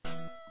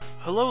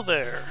Hello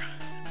there,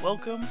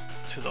 welcome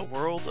to the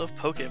world of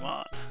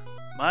Pokemon.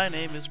 My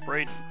name is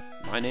Brayden,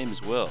 My name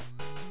is Will.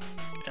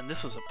 and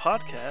this is a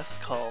podcast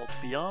called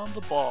Beyond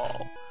the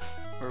Ball,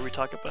 where we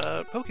talk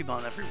about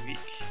Pokemon every week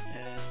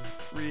and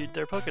read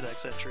their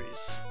Pokedex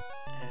entries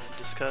and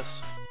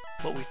discuss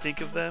what we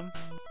think of them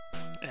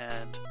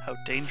and how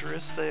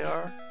dangerous they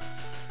are,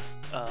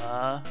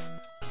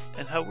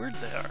 and how weird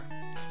they are.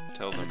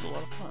 Tell And them it's a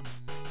lot of fun.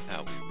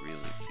 how we really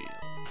feel.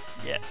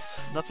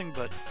 Yes, nothing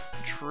but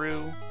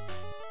true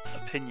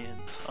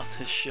opinions on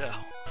this show.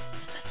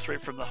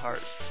 Straight from the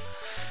heart.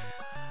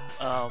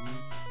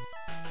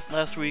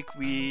 Last week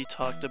we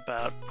talked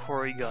about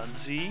Porygon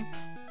Z,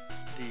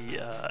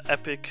 the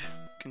epic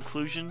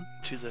conclusion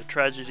to the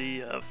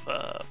tragedy of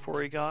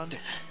Porygon.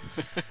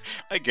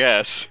 I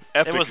guess.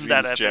 Epic It wasn't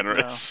that epic,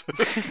 generous.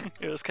 no.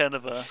 It was kind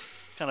of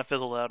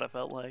fizzled out, I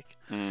felt like.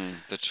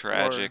 The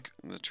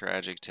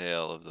tragic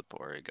tale of the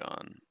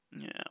Porygon.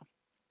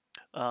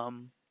 Yeah.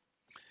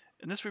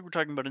 And this week we're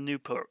talking about a new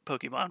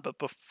Pokemon, but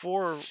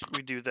before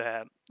we do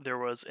that, there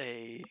was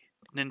a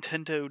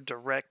Nintendo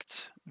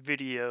Direct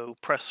video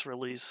press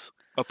release.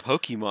 A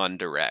Pokemon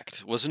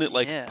Direct. Wasn't it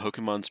like Yeah.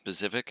 Pokemon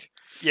specific?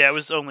 Yeah, it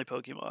was only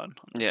Pokemon. on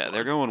this Yeah, they're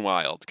one. going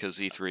wild because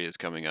E3 is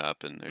coming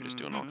up and they're just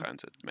doing all Mhm.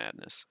 kinds of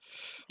madness.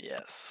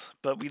 Yes,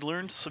 but we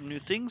learned some new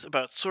things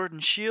about Sword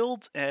and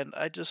Shield, and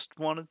I just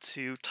wanted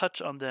to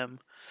touch on them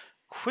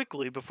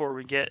quickly before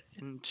we get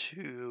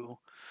into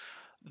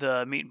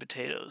the meat and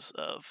potatoes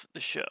of the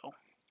show.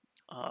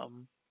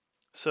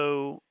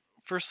 So,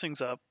 first things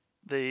up,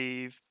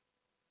 they've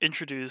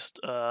introduced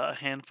a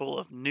handful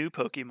of new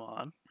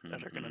Pokemon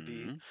that are going to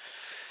be Mhm.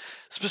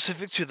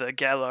 specific to the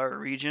Galar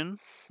region.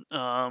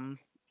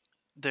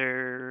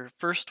 Their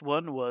first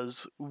one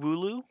was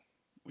Wooloo,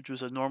 which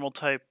was a normal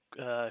type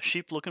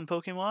sheep-looking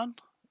Pokemon.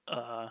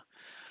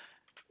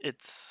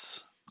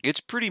 It's It's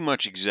pretty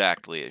much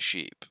exactly a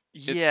sheep.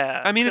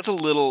 yeah. I mean, it's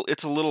got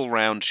a little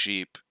round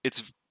sheep.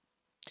 It's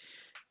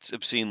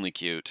obscenely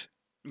cute.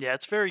 Yeah,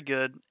 it's very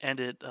good, and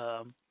it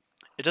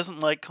doesn't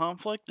like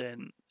conflict,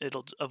 and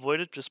it'll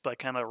avoid it just by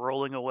kind of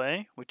rolling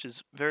away, which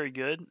is very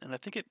good. And I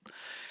think it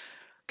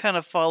kind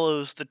of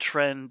follows the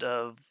trend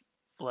of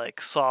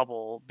like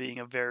Sobble being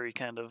a very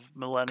kind of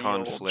millennial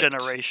Conflict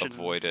generation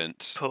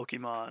avoidant.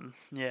 Pokemon.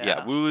 Yeah,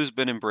 Yeah. Wooloo's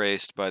been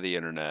embraced by the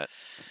internet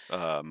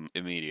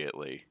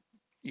immediately.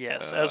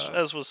 Yes, Uh,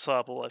 as was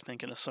Sobble, I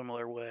think, in a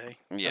similar way.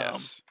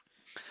 Yes.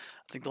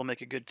 I think they'll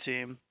make a good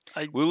team.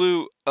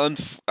 Wooloo,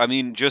 I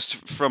mean, just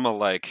from a,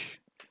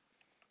 like,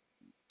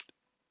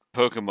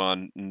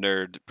 Pokemon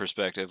nerd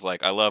perspective,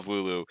 like, I love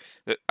Wooloo.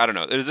 I don't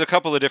know, there's a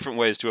couple of different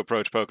ways to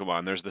approach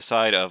Pokemon. There's the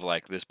side of,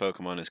 like, this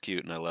Pokemon is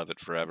cute and I love it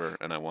forever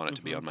and I want it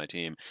to be Mhm. on my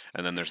team.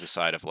 And then there's the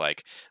side of,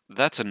 like,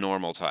 that's a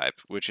normal type,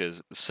 which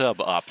is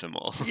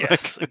suboptimal.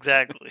 Yes,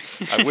 exactly.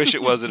 I wish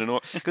it wasn't an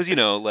because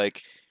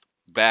like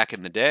back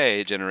in the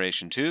day,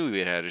 Generation 2, we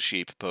had a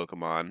sheep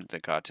Pokemon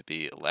that got to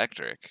be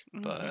electric,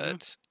 Mhm.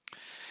 but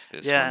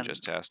this Yeah, one and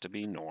just has to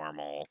be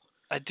normal.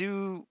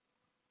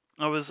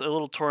 I was a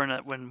little torn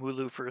at when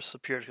Wooloo first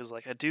appeared because,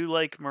 like, I do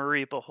like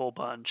Mareep a whole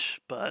bunch,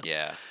 but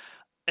Yeah.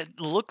 it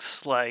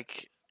looks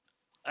like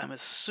I'm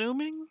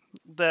assuming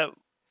that.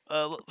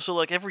 So,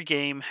 like, every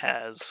game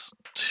has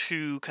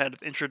two kind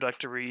of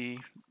introductory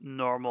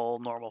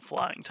normal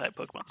flying type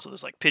Pokemon. So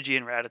there's like Pidgey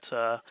and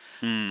Rattata,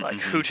 like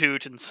Mm-hmm.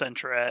 Hoothoot and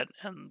Sentret,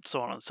 and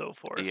so on and so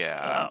forth.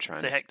 Yeah, I'm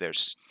trying to.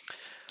 There's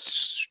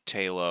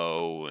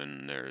Talo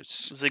and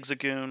there's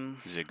Zigzagoon.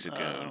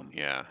 Zigzagoon.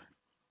 Yeah.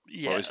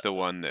 Yeah. What was the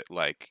one that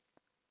like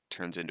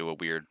turns into a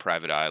weird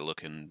private eye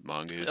looking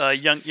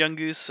mongoose? Young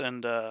Goose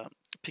and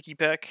Picky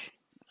Peck.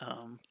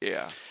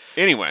 Yeah.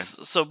 Anyway,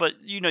 So, but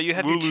you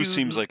have your Wooloo two.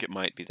 seems like it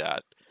might be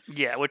that.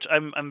 Yeah, which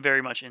I'm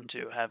very much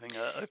into having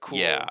a cool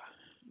Yeah.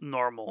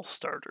 normal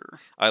starter.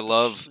 I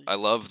love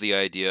which- the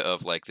idea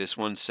of like this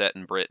one's set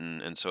in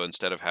Britain, and so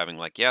instead of having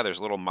like there's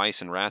little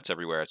mice and rats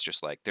everywhere, it's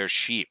just like there's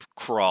sheep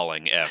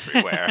crawling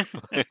everywhere.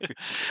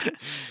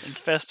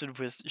 infested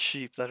with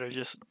sheep that are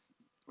just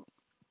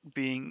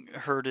being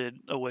herded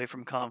away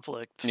from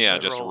conflict. Yeah, by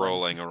just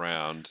rolling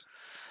around.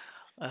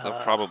 There'll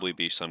Uh, probably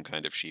be some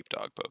kind of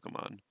sheepdog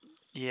Pokemon.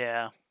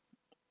 Yeah,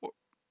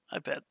 I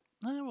bet.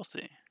 We'll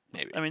see.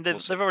 Maybe. I mean, We'll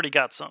see. they've already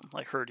got some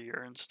like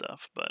Herdier and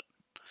stuff, but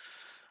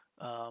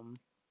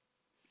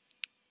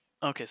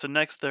okay. So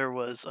next there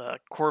was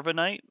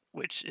Corviknight,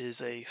 which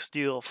is a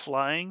steel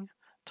flying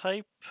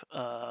type,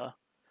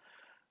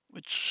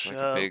 which It's like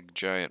a big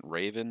giant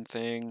raven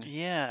thing.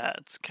 yeah,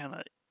 it's kind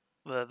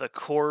of the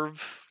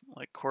Corv,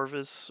 like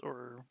Corvus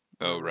or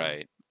Oh whatever.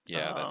 right.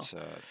 Yeah, Uh, that's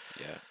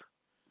yeah.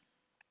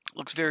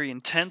 Looks very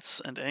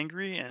intense and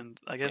angry, and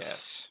I guess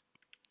Yes.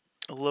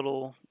 a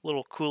little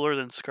cooler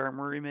than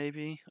Skarmory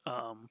maybe.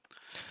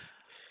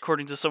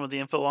 According to some of the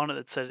info on it,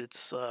 it said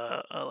it's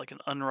like an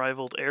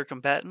unrivaled air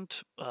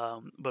combatant,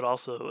 but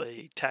also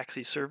a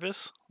taxi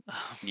service.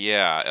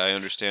 Yeah, I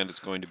understand it's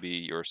going to be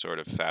your sort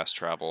of fast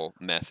travel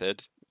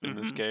method in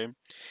this Mhm. game.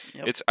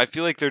 Yep. I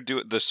feel like they're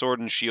doing the Sword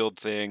and Shield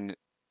thing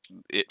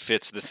it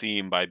fits the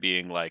theme by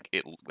being like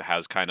it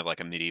has kind of like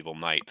a medieval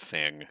knight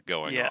thing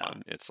going Yeah.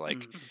 on. It's like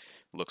Mhm.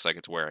 looks like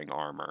it's wearing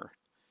armor,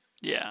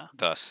 Yeah.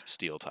 thus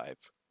steel type.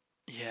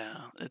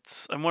 Yeah.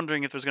 I'm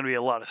wondering if there's going to be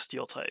a lot of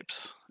steel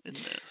types in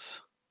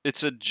this.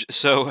 It's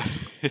so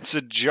it's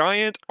a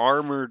giant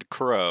armored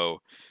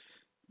crow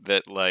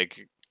that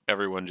like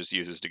everyone just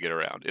uses to get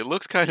around. It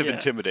looks kind of Yeah.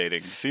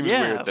 intimidating. Seems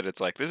Yeah. weird that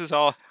it's like this is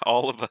all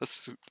of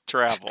us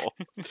travel.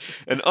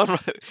 An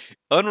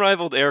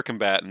unrivaled air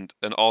combatant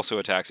and also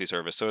a taxi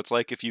service. So it's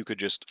like if you could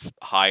just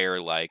hire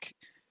like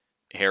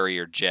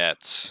Harrier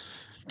jets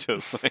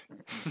to like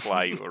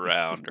fly you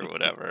around or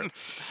whatever.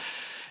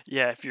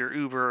 Yeah, if your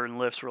Uber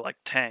and Lyfts were like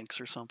tanks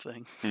or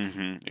something.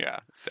 Yeah,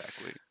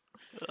 exactly.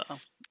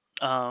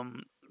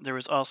 There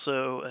was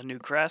also a new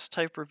grass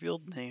type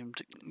revealed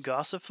named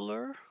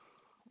Gossifleur,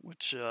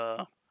 which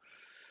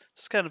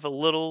is kind of a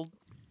little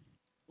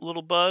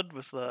bud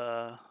with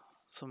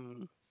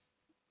some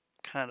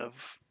kind of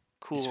It's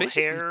cool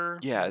basically hair.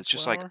 yeah, and it's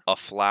just like flower. a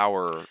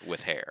flower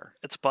with hair.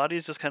 Its body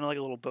is just kind of like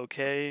a little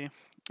bouquet.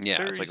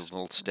 Yeah, it's like a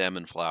little stem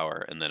and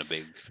flower and then a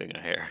big thing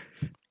of hair.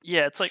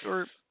 Yeah, it's like,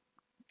 or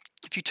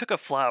if you took a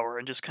flower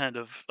and just kind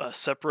of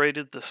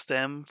separated the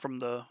stem from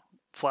the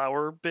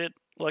flower bit,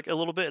 like a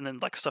little bit, and then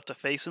like stuffed a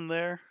face in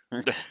there,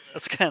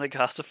 that's kind of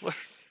Gossifleur.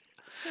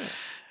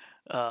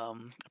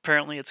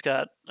 Apparently, it's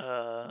got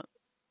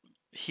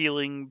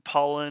healing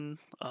pollen,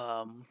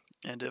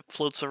 and it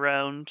floats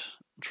around,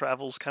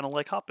 travels kind of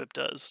like Hoppip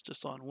does,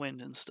 just on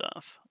wind and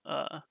stuff.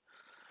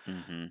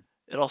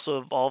 It also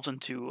evolves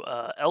into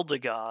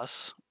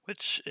Eldegoss,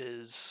 which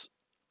is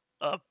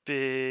a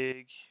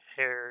big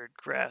haired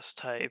grass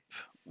type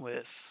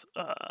with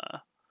a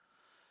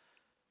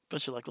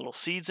bunch of like little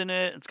seeds in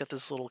it. It's got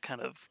this little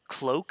kind of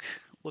cloak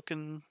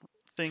looking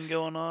thing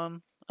going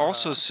on.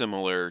 Also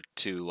similar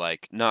to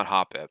like not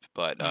Hoppip,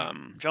 but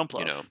Jumpluff.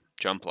 you know,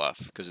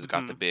 Jumpluff, because it's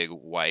got the big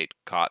white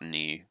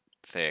cottony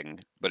thing.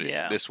 But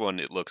Yeah. this one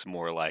it looks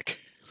more like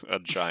a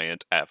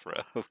giant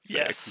afro.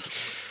 Yes.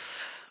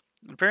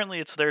 Apparently,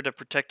 it's there to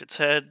protect its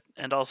head,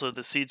 and also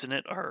the seeds in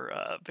it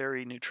are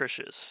very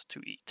nutritious to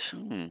eat.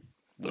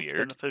 Weird.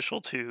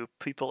 Beneficial to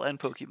people and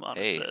Pokemon.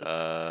 Hey, it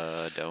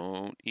says.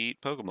 don't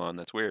eat Pokemon.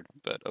 That's weird,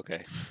 but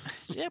okay.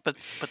 Yeah, but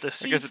the I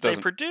seeds guess it they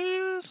doesn't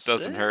produce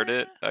doesn't hurt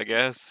it. I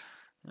guess.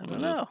 I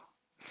don't know.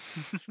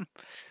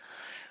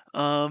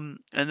 And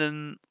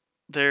then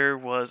there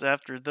was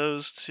after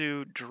those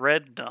two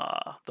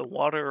Dreadnought, the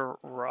water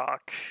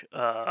rock,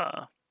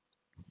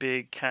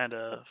 big kind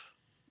of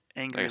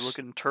angry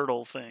looking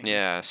turtle thing.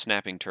 Yeah,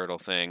 snapping turtle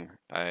thing.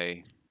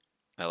 I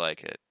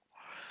like it.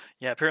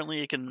 Yeah,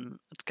 apparently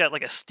it's got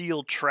like a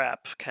steel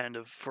trap kind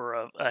of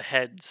for a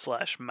head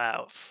 /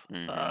 mouth.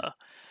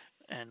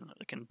 And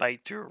it can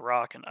bite through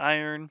rock and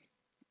iron,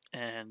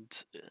 and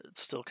it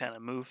still kind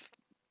of move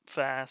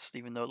fast,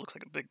 even though it looks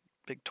like a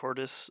big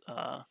tortoise.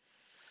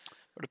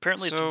 But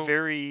apparently it's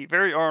very,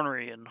 very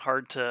ornery and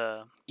hard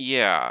to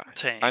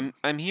tame.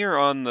 I'm here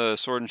on the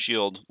Sword and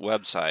Shield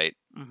website,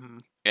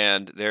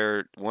 and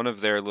one of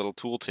their little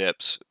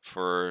tooltips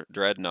for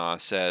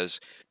Dreadnought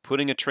says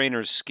putting a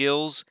trainer's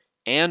skills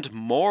and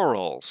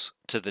morals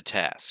to the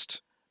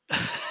test.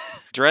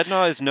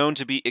 Dreadnought is known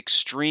to be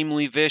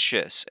extremely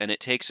vicious, and it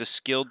takes a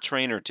skilled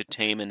trainer to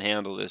tame and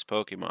handle this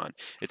Pokemon.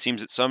 It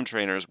seems that some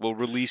trainers will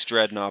release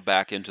Dreadnought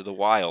back into the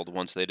wild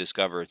once they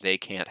discover they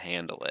can't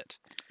handle it.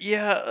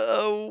 Yeah,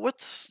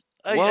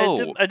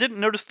 I didn't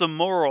notice the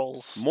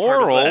morals.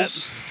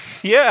 Morals?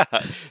 Yeah.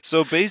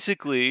 So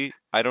basically,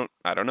 I don't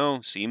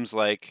know. Seems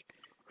like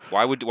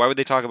why would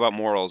they talk about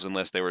morals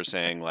unless they were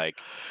saying like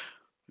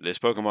this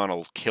Pokemon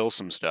will kill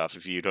some stuff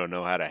if you don't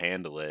know how to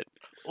handle it,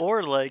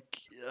 or like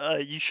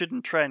you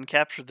shouldn't try and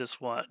capture this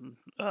one.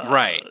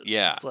 Right?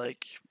 Yeah. It's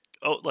like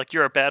like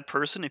you're a bad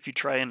person if you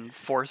try and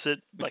force it,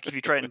 like if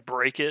you try and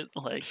break it,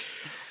 like.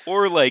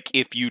 Or like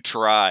if you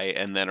try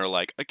and then are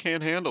like, I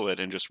can't handle it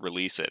and just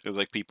release it. It's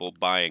like people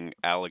buying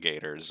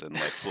alligators and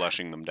like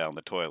flushing them down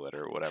the toilet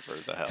or whatever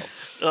the hell.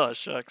 Oh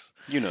shucks.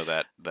 You know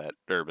that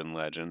urban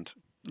legend.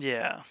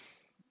 Yeah.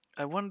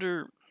 I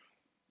wonder.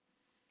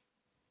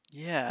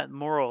 Yeah,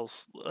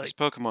 morals. Like, this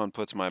Pokemon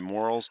puts my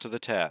morals to the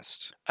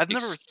test. I've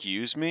never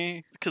Excuse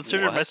me?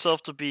 considered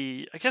myself to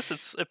be. I guess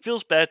it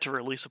feels bad to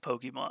release a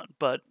Pokemon,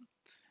 but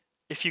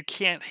if you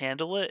can't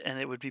handle it and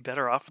it would be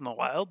better off in the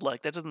wild,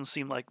 like that doesn't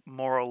seem like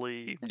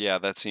morally. Yeah,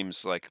 that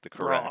seems like the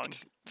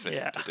correct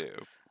thing to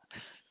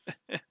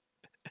do.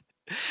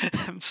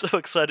 I'm so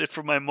excited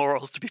for my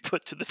morals to be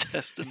put to the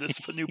test in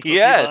this new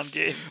Pokemon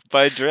game.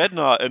 By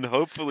Dreadnought and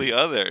hopefully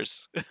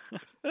others.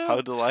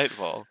 How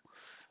delightful.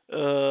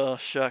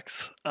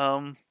 Shucks.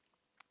 The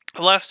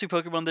last two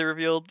Pokemon they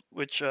revealed,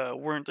 which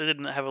they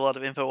didn't have a lot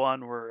of info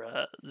on,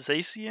 were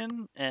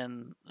Zacian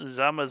and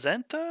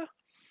Zamazenta.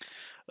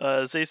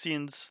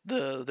 Zacian's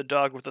the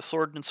dog with a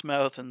sword in its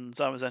mouth, and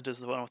Zamazenta's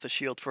the one with a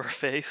shield for a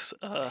face.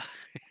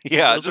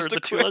 Yeah, those just are a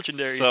the two quick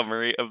legendaries.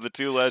 Summary of the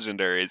two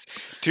legendaries.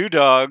 Two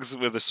dogs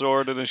with a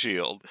sword and a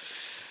shield.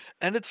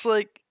 And it's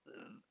like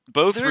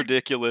Both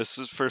ridiculous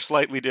for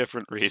slightly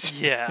different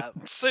reasons. Yeah,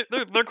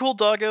 they're cool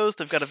doggos.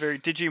 They've got a very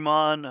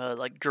Digimon,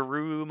 like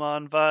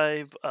Garurumon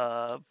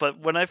vibe. But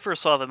when I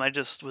first saw them, I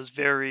just was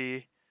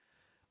very.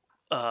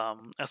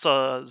 I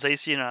saw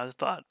Zacian and I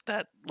thought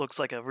that looks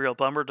like a real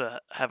bummer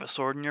to have a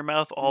sword in your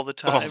mouth all the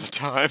time. All the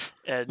time.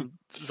 And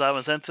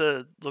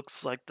Zamazenta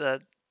looks like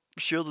that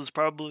shield is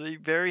probably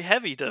very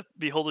heavy to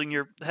be holding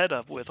your head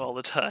up with all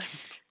the time.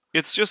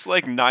 It's just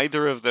like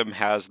neither of them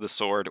has the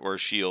sword or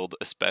shield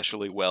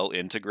especially well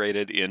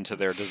integrated into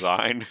their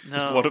design.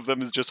 No. One of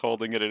them is just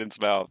holding it in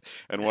its mouth,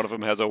 and one of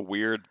them has a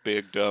weird,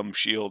 big, dumb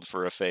shield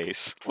for a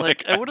face.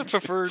 Like I would have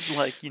preferred,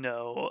 like,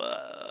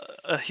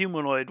 a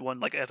humanoid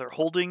one, like either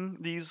holding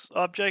these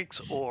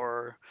objects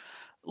or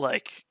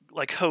like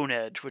Hone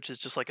Edge, which is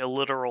just like a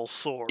literal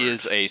sword.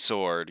 Is a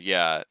sword,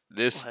 yeah.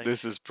 This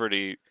is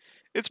pretty.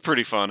 It's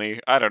pretty funny.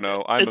 I don't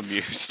know. I'm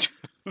amused.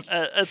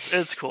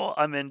 It's cool.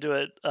 I'm into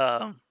it.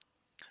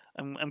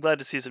 I'm glad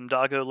to see some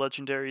Doggo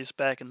legendaries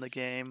back in the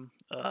game.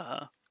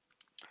 But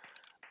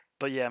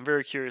yeah, I'm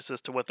very curious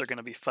as to what they're going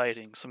to be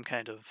fighting. Some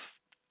kind of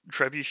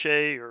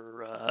trebuchet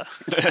or I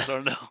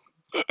don't know,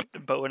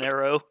 bow and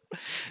arrow.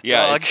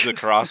 Yeah, dog. It's the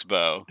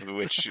crossbow,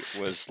 which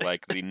was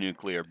like the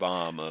nuclear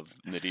bomb of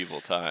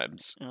medieval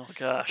times. Oh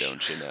gosh,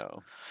 don't you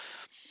know?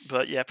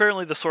 But yeah,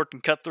 apparently the sword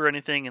can cut through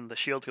anything and the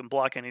shield can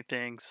block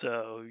anything.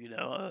 So,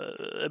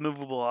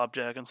 immovable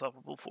object,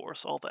 unstoppable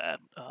force, all that.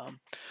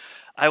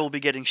 I will be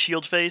getting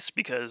Shield Face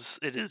because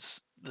it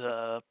is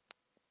the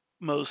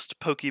most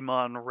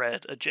Pokemon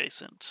Red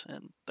adjacent,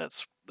 and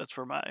that's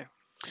where my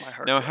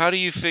heart Now, goes. how do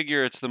you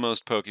figure it's the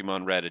most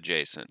Pokemon Red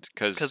adjacent?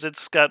 Because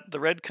it's got the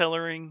red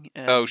coloring.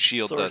 And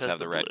Shield does have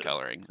the red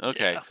coloring.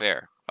 Okay,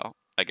 fair. Well,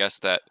 I guess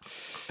that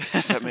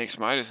makes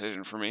my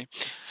decision for me.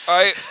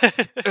 I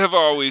have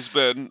always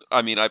been.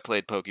 I mean, I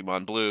played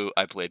Pokemon Blue.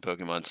 I played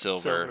Pokemon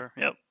Silver.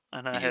 Yep.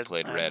 And I had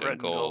played Red and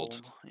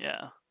Gold.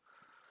 Yeah.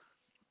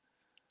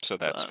 So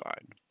that's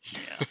fine.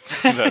 Yeah.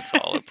 That's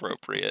all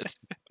appropriate.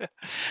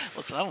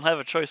 Listen, I don't have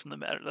a choice in the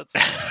matter.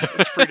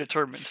 It's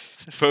predetermined.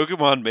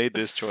 Pokemon made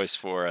this choice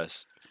for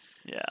us.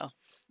 Yeah.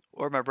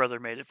 Or my brother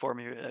made it for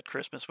me at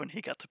Christmas when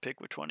he got to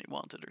pick which one he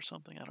wanted or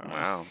something. I don't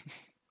know.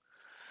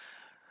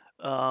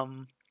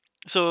 Wow.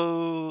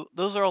 So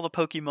those are all the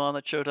Pokemon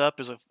that showed up.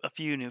 There's a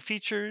few new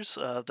features.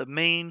 The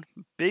main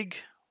big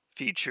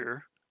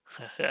feature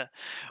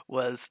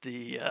was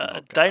the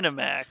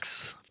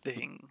Dynamax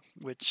thing,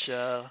 which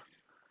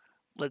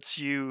lets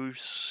you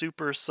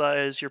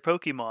supersize your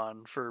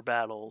Pokemon for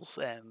battles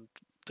and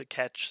to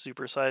catch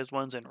supersized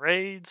ones in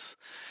raids.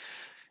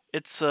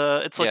 It's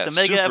like the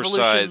Mega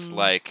Evolution,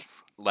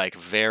 like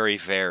very,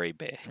 very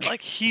big,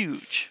 like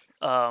huge.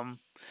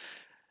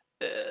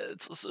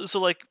 So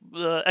like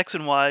X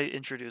and Y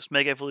introduced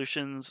Mega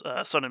Evolutions,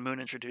 Sun and Moon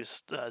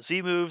introduced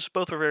Z moves.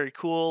 Both are very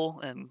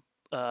cool, and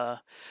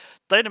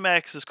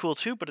Dynamax is cool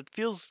too, but it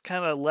feels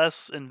kind of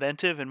less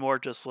inventive and more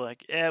just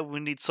like, we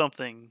need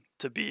something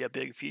to be a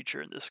big feature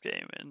in this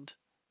game, and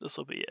this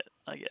will be it,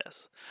 I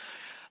guess.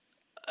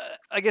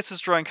 I guess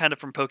it's drawing kind of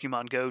from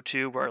Pokemon Go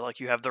too, where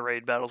like you have the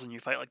raid battles and you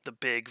fight like the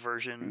big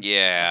version.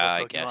 Yeah,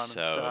 I guess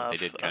so. They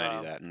did kind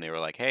of do that, and they were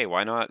like, "Hey,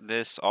 why not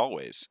this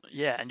always?"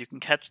 Yeah, and you can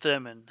catch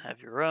them and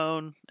have your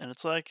own, and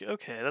it's like,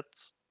 okay,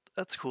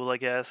 that's cool, I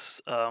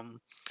guess. I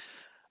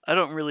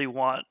don't really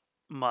want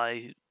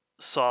my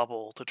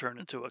Sobble to turn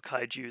into a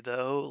kaiju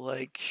though.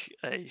 Like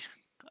I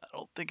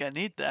don't think I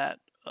need that.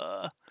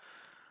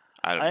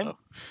 I don't know.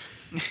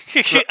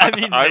 I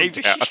mean,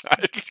 maybe.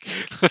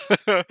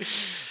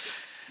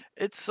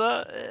 It's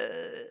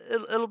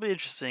it'll be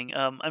interesting.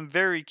 I'm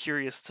very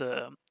curious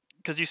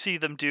because you see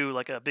them do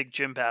like a big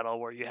gym battle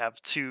where you have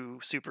two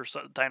Super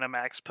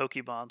Dynamax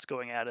Pokemons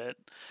going at it.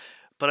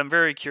 But I'm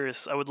very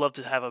curious. I would love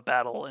to have a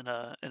battle in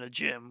a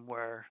gym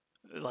where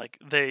like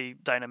they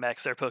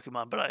Dynamax their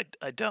Pokemon, but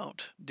I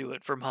don't do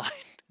it for mine.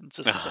 It's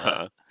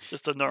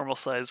just a normal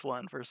size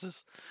one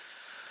versus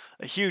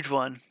a huge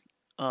one.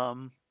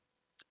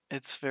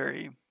 It's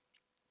very,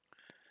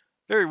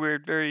 very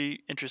weird,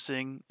 very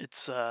interesting.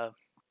 It's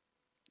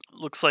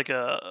looks like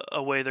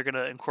a way they're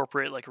gonna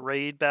incorporate like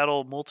raid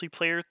battle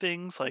multiplayer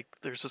things. Like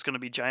there's just gonna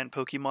be giant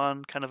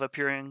Pokemon kind of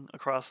appearing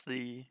across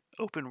the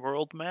open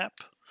world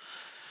map.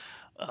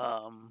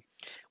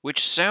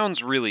 Which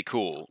sounds really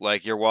cool.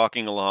 Like you're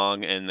walking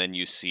along and then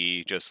you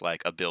see just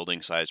like a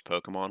building-sized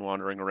Pokemon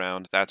wandering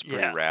around. That's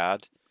pretty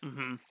rad.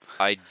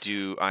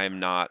 Mm-hmm. I'm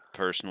not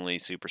personally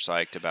super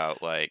psyched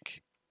about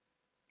like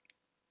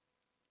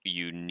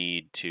you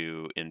need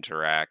to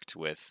interact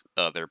with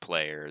other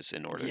players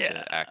in order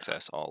to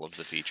access all of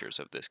the features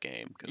of this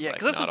game.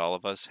 Because not all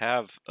of us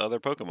have other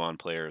Pokemon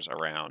players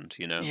around,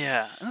 you know?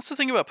 Yeah, and that's the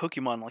thing about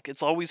Pokemon. Like,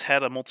 it's always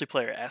had a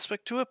multiplayer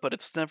aspect to it, but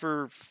it's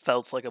never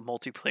felt like a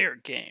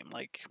multiplayer game.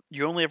 Like,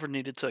 you only ever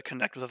needed to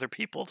connect with other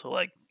people to,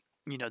 like,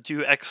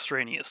 do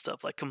extraneous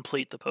stuff, like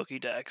complete the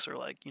Pokédex or,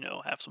 like,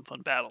 have some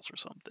fun battles or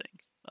something.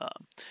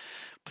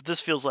 But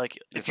this feels like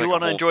if you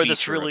want to enjoy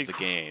this really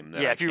game,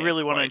 if you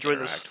really want to enjoy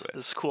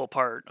this cool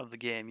part of the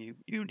game,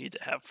 you need to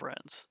have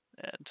friends,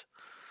 and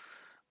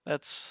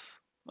that's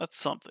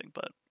something.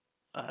 But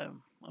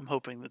I'm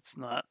hoping that's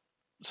not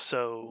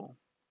so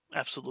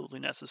absolutely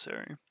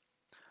necessary.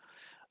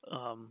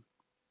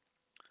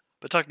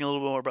 But talking a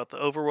little bit more about the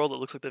overworld, it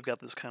looks like they've got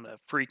this kind of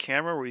free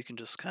camera where you can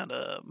just kind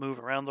of move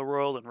around the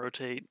world and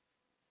rotate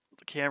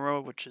the camera,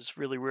 which is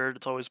really weird.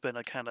 It's always been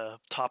a kind of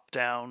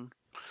top-down,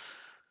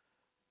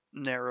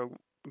 narrow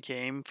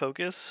game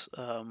focus.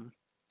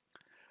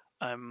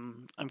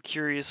 I'm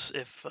curious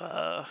if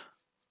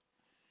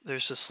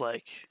there's just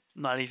like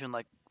not even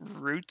like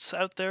routes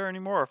out there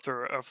anymore,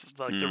 or if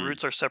like the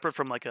routes are separate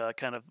from like a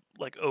kind of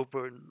like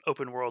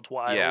open world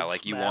wild. Yeah,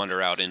 like you map.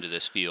 wander out into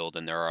this field,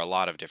 and there are a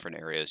lot of different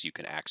areas you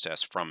can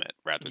access from it,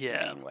 rather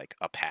than being like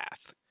a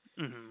path.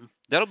 Mm-hmm.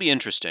 That'll be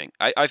interesting.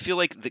 I feel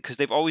like because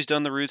they've always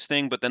done the roots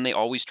thing, but then they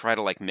always try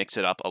to like mix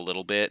it up a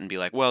little bit and be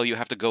like, well, you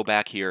have to go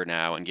back here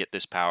now and get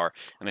this power.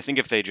 And I think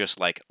if they just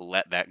like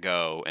let that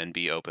go and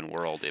be open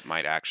world, it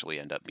might actually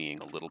end up being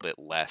a little bit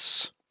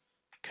less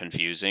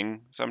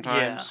confusing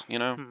sometimes. Yeah. You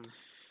know?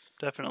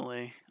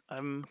 Definitely.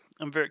 I'm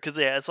very, because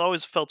it's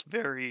always felt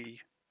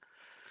very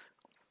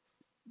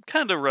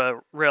kind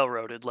of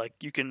railroaded. Like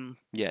you can.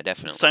 Yeah,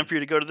 definitely. It's time for you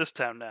to go to this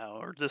town now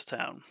or this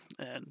town,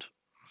 and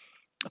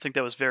I think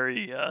that was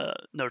very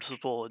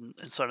noticeable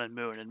in Sun and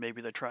Moon, and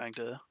maybe they're trying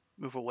to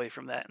move away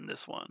from that in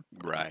this one.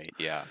 Right.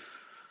 Yeah.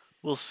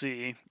 We'll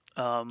see.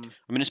 I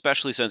mean,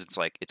 especially since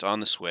it's on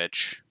the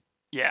Switch.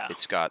 Yeah.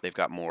 They've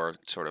got more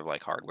sort of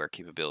like hardware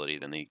capability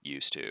than they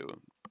used to.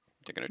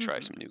 They're going to try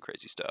some new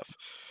crazy stuff.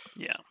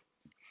 Yeah.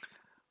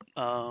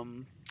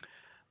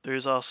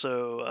 There's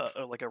also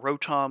like a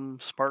Rotom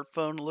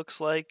smartphone, looks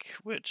like,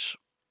 which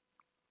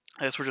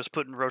I guess we're just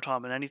putting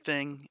Rotom in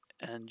anything,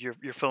 and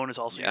your phone is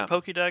also your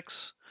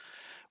Pokédex,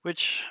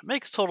 which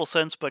makes total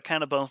sense, but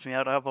kind of bums me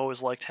out. I've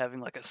always liked having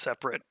like a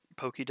separate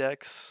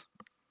Pokédex,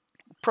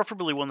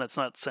 preferably one that's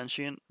not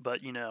sentient,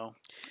 but you know,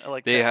 I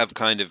like. They have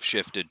kind of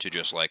shifted to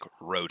just like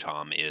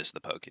Rotom is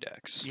the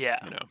Pokédex.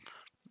 Yeah. You know.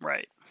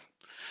 Right.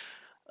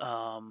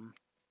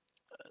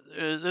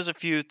 There's a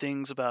few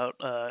things about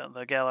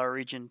the Galar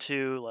region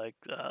too. Like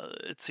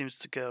it seems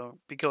to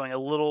be going a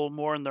little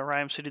more in the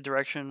Rhyme City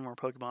direction, where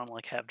Pokemon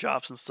like have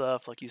jobs and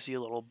stuff. Like you see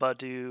a little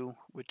Budew,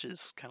 which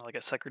is kind of like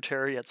a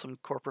secretary at some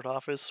corporate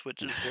office,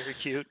 which is very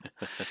cute.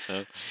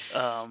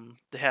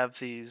 They have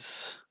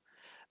these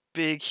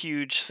big,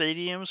 huge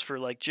stadiums for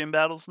like gym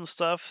battles and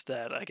stuff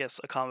that I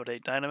guess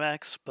accommodate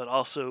Dynamax, but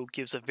also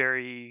gives a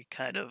very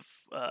kind of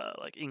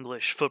like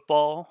English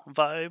football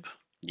vibe.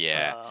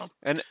 Yeah,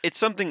 and it's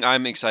something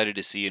I'm excited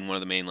to see in one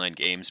of the mainline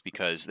games,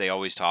 because they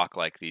always talk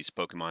like these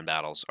Pokemon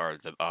battles are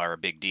a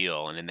big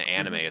deal, and in the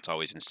anime it's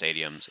always in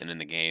stadiums, and in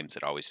the games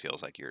it always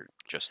feels like you're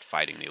just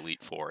fighting the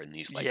Elite Four in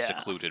these like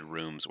secluded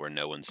rooms where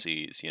no one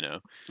sees, you know?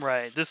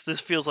 Right. This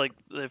feels like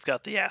they've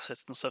got the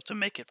assets and stuff to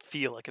make it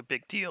feel like a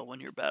big deal when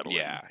you're battling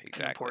an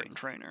important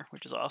trainer,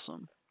 which is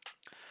awesome.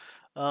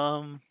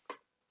 Gosh,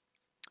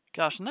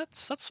 and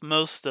that's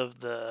most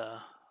of the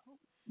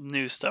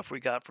new stuff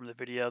we got from the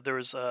video. There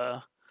was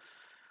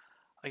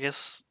I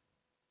guess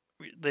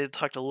they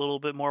talked a little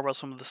bit more about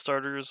some of the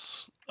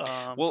starters.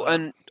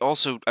 And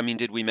also, I mean,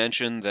 did we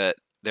mention that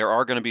there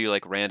are going to be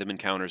like random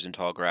encounters in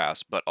tall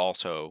grass, but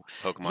also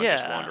Pokemon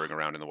just wandering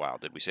around in the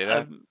wild? Did we say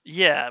that?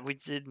 Yeah, we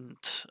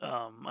didn't.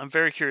 I'm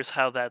very curious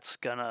how that's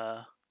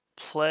gonna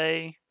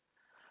play.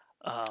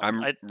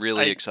 I'm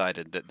really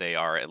excited that they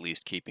are at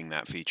least keeping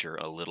that feature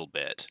a little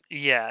bit.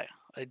 Yeah,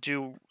 I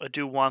do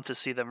want to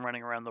see them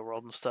running around the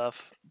world and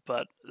stuff,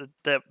 but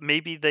that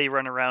maybe they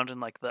run around in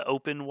like the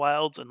open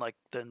wilds and like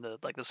then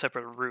the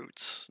separate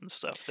routes and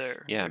stuff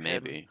there. Yeah,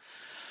 maybe. Heading.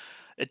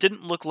 It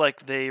didn't look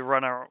like they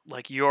run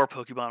like your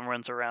Pokemon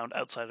runs around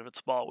outside of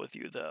its ball with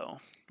you though,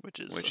 which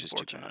is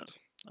unfortunate.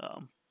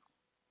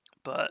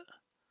 But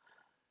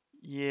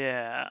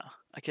yeah,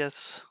 I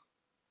guess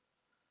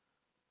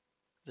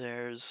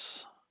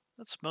that's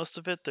most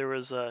of it.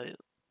 There's a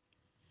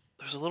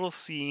little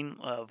scene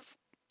of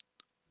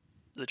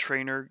the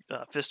trainer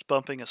fist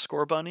bumping a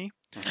Scorbunny,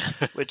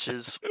 which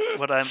is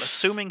what I'm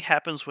assuming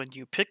happens when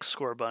you pick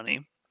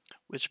Scorbunny,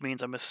 which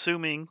means I'm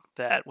assuming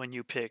that when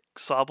you pick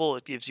Sobble,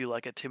 it gives you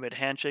like a timid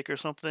handshake or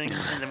something,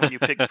 and then when you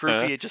pick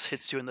Grookey, it just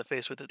hits you in the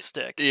face with its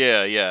stick.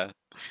 Yeah.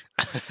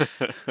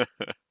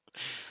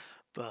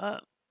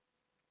 But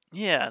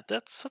yeah,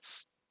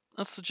 that's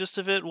the gist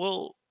of it.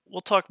 We'll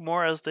talk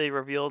more as they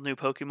reveal new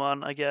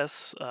Pokemon, I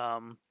guess.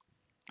 And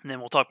then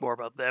we'll talk more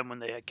about them when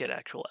they get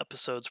actual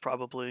episodes,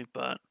 probably.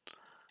 But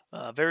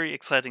very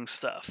exciting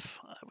stuff,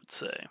 I would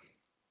say.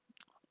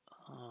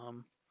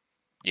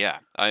 Yeah,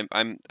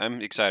 I'm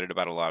excited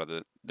about a lot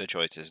of the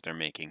choices they're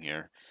making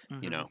here.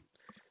 Mm-hmm. You know,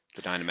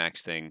 the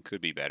Dynamax thing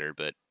could be better,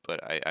 but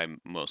I'm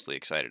mostly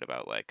excited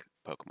about like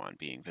Pokemon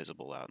being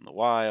visible out in the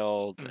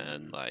wild,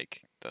 and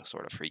like the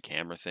sort of free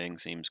camera thing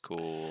seems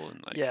cool,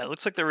 and like it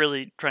looks like they're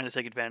really trying to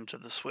take advantage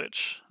of the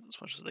Switch as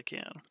much as they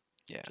can.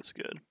 Yeah, which is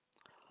good.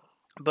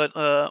 But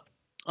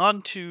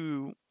on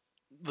to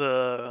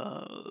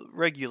the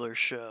regular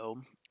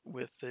show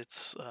with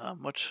its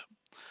much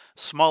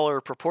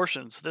smaller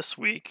proportions this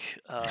week.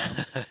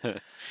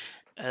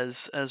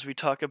 as we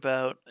talk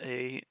about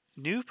a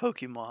new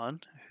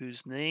Pokemon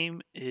whose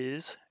name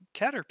is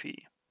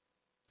Caterpie.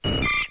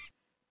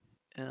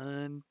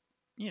 And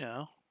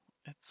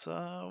it's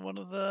one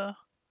of the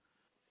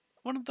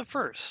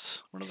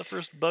first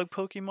bug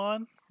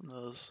Pokemon from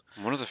those.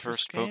 One of the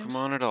first games.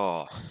 Pokemon at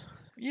all.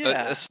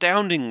 Yeah.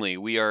 Astoundingly,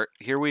 we are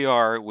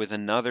with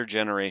another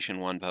Generation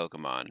 1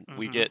 Pokemon. Mm-hmm.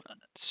 We get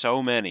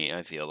so many,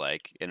 I feel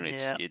like, and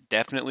it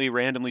definitely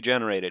randomly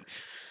generated.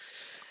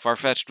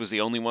 Farfetch'd was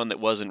the only one that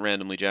wasn't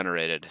randomly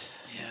generated.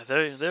 Yeah,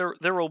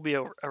 there will be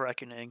a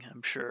reckoning,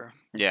 I'm sure.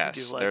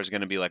 Yes, there's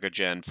going to be like a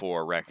Gen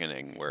 4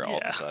 reckoning where all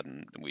of a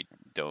sudden we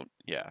don't,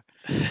 yeah,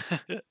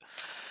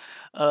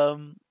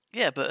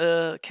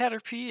 but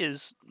Caterpie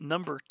is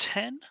number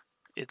 10.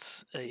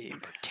 It's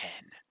number 10.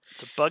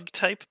 It's a bug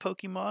type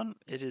Pokemon.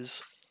 It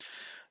is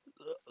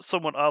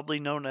somewhat oddly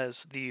known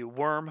as the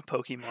worm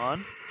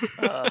Pokemon.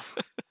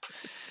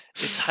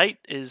 Its height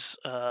is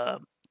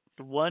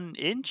 1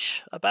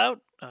 inch, about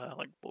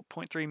like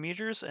 0.3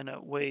 meters, and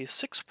it weighs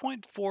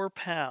 6.4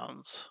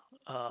 pounds,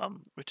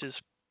 which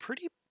is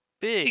pretty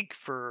big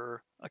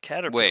for a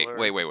caterpillar.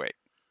 Wait.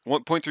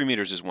 1.3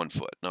 meters is 1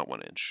 foot, not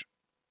 1 inch.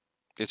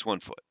 It's 1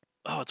 foot.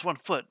 Oh, it's 1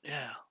 foot.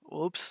 Yeah.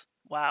 Whoops.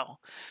 Wow.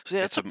 So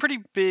yeah, it's a pretty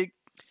big.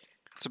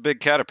 It's a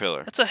big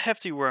caterpillar. It's a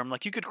hefty worm.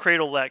 Like you could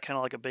cradle that kind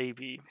of like a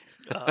baby.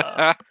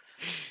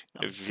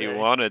 If you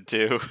wanted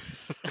to.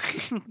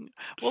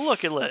 Well,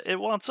 look, it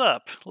wants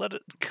up. Let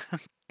it.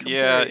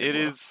 Yeah, it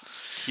is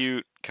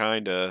cute,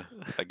 kinda,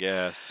 I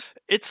guess.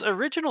 Its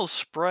original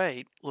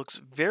sprite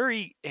looks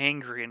very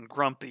angry and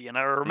grumpy, and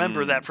I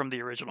remember that from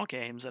the original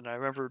games, and I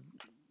remember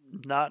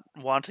not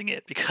wanting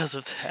it because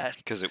of that.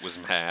 Because it was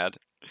mad.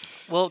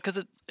 Well,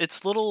 because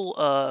it's little.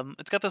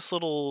 It's got this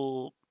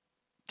little.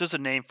 There's a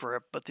name for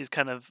it, but these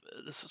kind of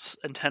this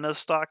antenna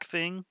stock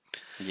thing.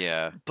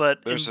 Yeah,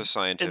 but there's a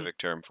scientific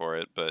term for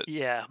it, but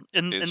yeah,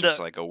 it's just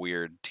like a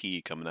weird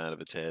T coming out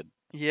of its head.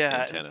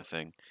 Yeah, antenna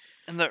thing.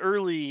 In the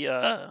early,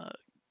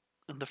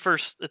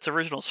 its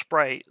original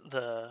sprite,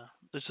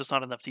 there's just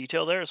not enough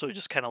detail there, so it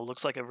just kind of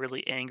looks like a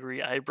really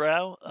angry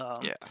eyebrow.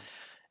 Yeah,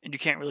 and you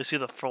can't really see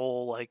the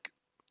full like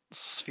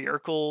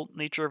spherical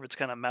nature of its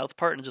kind of mouth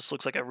part, and it just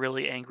looks like a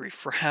really angry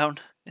frown.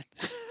 It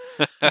just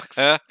looks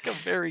like a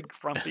very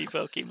grumpy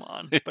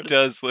Pokemon. But it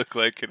does look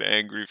like an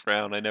angry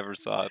frown. I never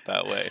saw it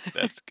that way.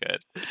 That's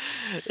good.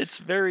 It's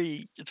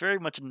very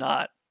much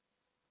not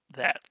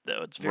that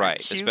though. It's very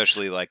cute.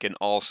 Especially like in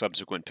all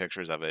subsequent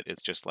pictures of it,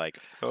 it's just like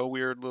a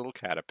weird little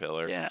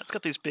caterpillar. Yeah, it's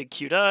got these big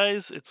cute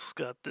eyes. It's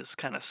got this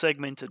kind of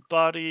segmented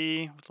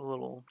body with the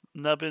little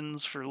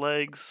nubbins for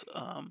legs.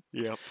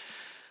 Yep.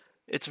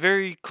 It's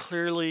very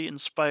clearly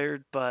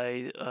inspired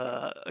by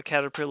a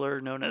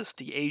caterpillar known as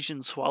the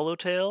Asian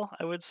swallowtail,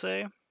 I would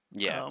say.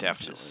 Yeah,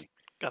 definitely.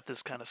 Got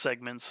this kind of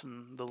segments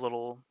and the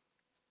little.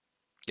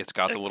 It's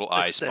got the little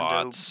eye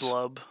spots.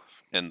 Blub.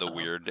 And the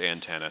weird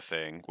antenna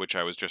thing, which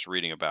I was just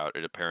reading about.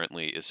 It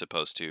apparently is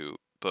supposed to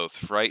both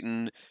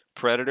frighten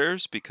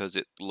predators because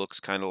it looks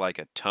kind of like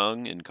a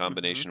tongue in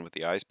combination with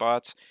the eye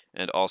spots,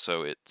 and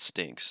also it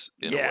stinks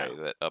in a way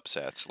that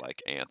upsets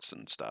like ants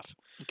and stuff.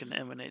 It can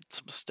emanate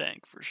some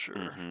stank for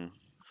sure.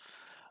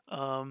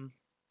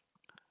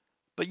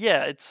 But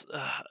yeah, it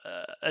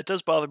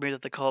does bother me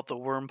that they call it the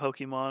worm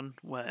Pokemon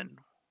when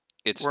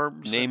its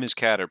name is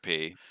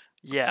Caterpie.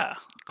 Yeah.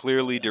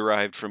 Clearly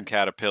derived from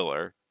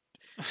caterpillar.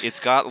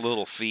 It's got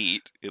little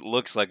feet. It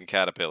looks like a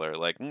caterpillar.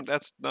 Like,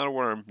 that's not a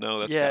worm. No,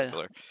 that's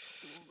caterpillar.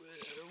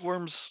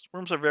 Worms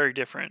are very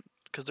different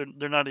because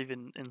they're not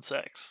even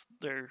insects.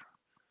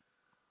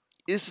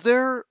 Is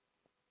there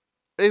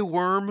a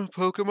worm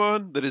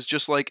Pokemon that is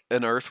just like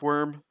an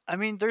earthworm? I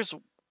mean, there's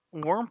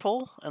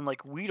Wurmple and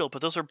like Weedle,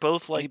 but those are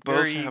both like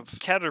very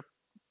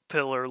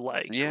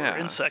caterpillar-like or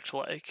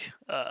insect-like.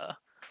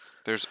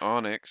 There's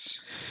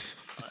Onyx.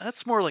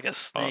 That's more like a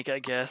snake, I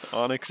guess.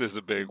 Onyx is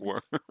a big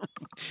worm.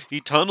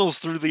 He tunnels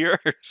through the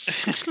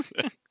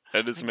earth.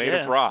 And it's made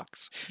of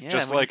rocks,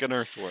 just like an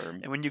earthworm.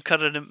 And when you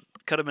cut him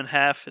in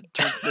half, it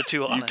turns into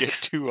 2 Onyx. You get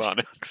 2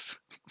 Onyx.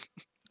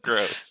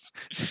 Gross.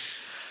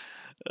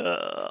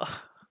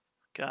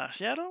 Gosh,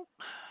 yeah, I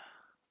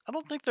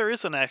don't think there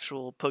is an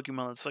actual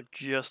Pokemon that's like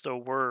just a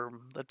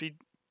worm. That'd be.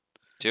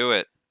 Do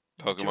it,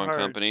 Pokemon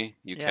Company,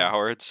 you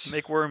cowards.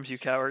 Make worms, you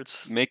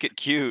cowards. Make it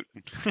cute.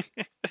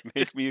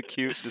 Make me a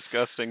cute,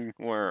 disgusting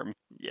worm.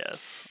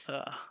 Yes.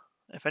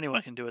 If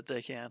anyone can do it,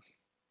 they can.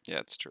 Yeah,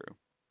 it's true.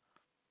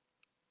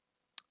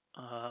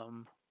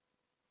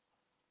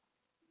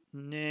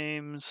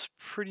 Names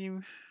pretty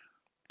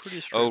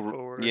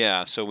straightforward. Oh,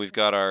 yeah. So we've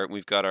got our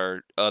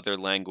other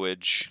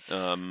language.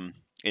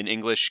 In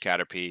English,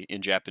 Caterpie.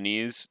 In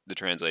Japanese, the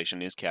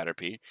translation is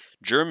Caterpie.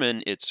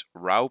 German, it's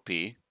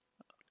Raupi.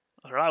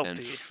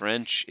 And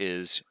French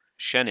is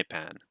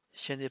Chenipan.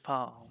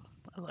 Chenipan.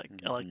 I like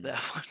that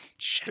one.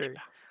 Chenipan.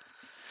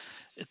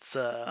 It's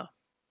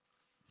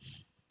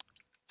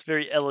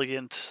very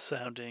elegant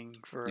sounding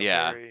for a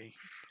very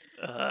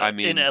I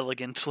mean,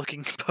 inelegant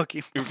looking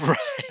Pokemon.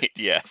 Right,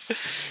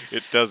 yes.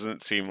 It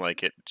doesn't seem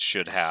like it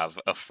should have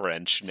a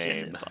French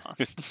name.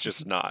 It's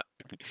just not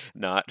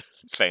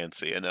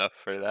fancy enough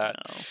for that.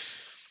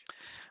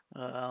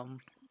 No.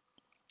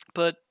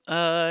 But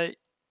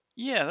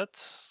yeah,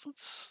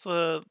 that's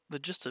the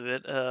gist of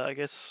it. I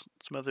guess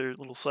some other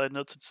little side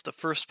notes. It's the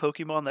first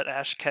Pokemon that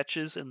Ash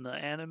catches in the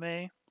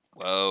anime.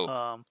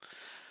 Whoa.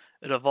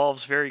 It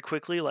evolves very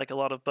quickly, like a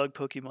lot of bug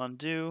Pokemon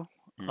do.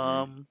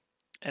 Mm-hmm.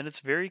 And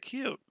it's very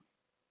cute.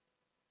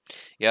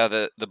 Yeah,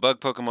 the bug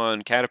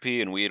Pokemon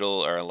Caterpie and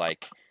Weedle are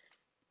like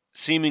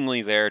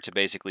seemingly there to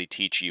basically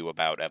teach you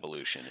about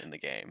evolution in the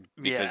game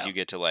because you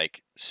get to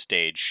like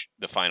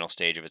the final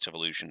stage of its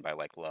evolution by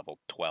like level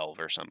 12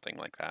 or something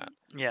like that.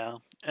 Yeah,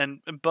 and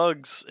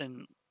bugs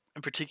in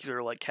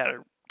particular, like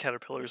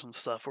caterpillars and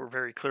stuff, were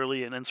very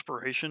clearly an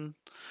inspiration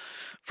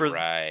for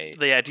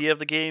the idea of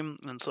the game.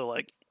 And so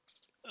like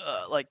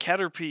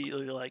Caterpie,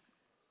 like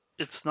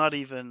it's not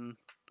even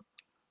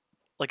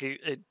like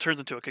it turns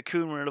into a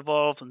cocoon when it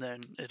evolves, and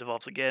then it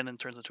evolves again and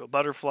turns into a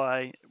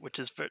butterfly, which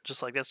is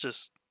just like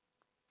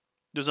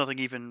there's nothing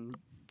even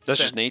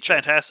that's just nature.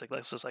 Fantastic.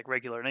 That's just like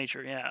regular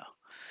nature. Yeah.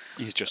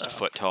 He's just a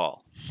foot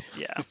tall.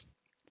 Yeah.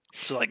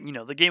 So like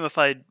the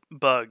gamified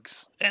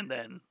bugs, and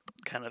then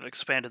kind of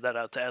expanded that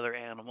out to other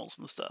animals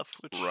and stuff,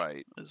 which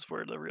is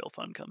where the real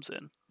fun comes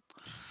in.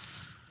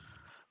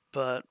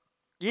 But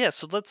yeah,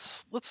 so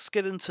let's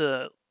get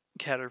into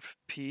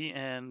Caterpie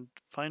and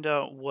find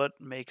out what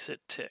makes it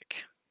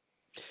tick.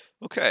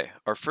 Okay,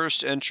 our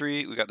first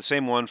entry, we got the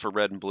same one for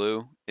red and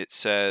blue. It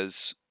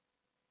says,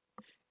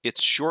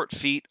 its short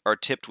feet are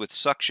tipped with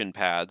suction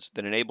pads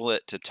that enable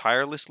it to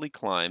tirelessly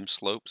climb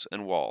slopes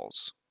and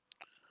walls.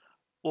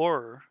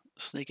 Or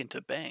sneak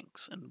into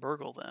banks and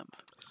burgle them.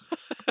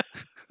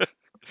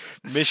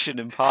 Mission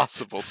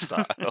Impossible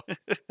style.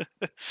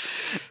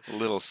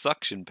 Little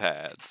suction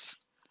pads.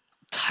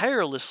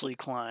 Tirelessly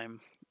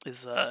climb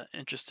is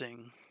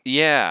interesting.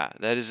 Yeah,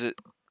 that is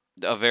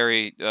a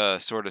very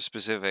sort of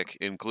specific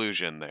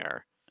inclusion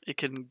there. It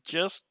can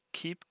just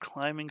keep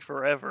climbing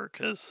forever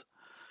because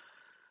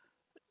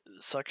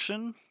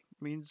suction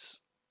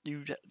means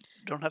you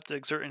don't have to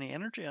exert any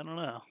energy. I don't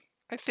know.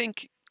 I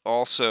think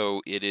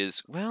also it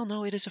is, well,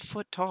 no, it is a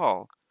foot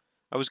tall.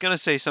 I was going to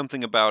say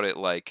something about it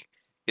like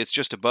it's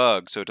just a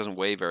bug, so it doesn't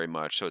weigh very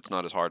much, so it's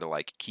not as hard to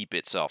like keep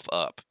itself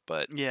up.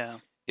 But yeah,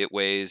 it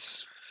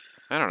weighs,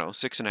 I don't know,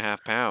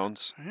 6.5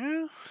 pounds.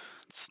 Yeah,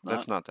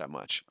 that's not that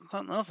much. It's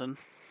not nothing.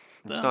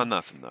 It's not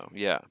nothing though.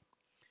 Yeah.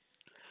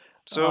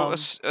 So a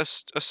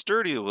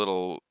sturdy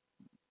little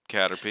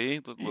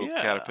Caterpie, little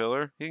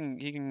caterpillar, he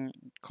can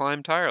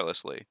climb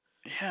tirelessly.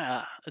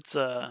 Yeah, it's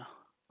a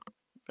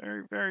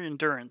very very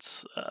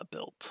endurance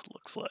built,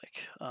 looks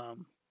like.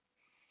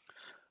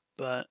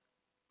 But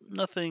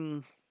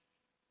nothing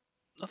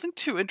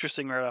too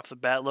interesting right off the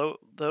bat.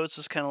 Though it's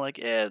just kind of like,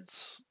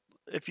 it's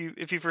if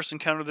you first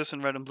encounter this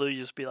in red and blue, you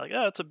just be like,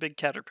 oh, it's a big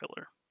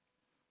caterpillar.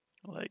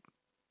 Like,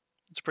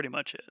 that's pretty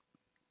much it.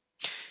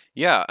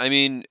 Yeah, I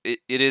mean, it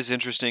is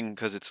interesting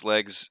because its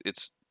legs,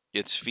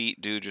 its feet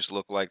do just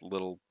look like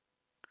little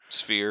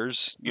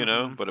spheres,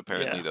 know, but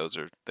apparently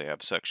they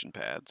have suction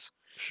pads.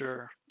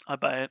 Sure, I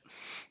buy it.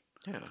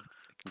 Yeah, it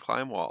can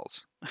climb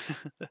walls.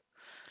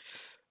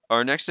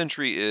 Our next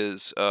entry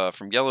is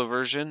from Yellow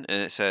Version,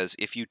 and it says,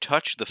 if you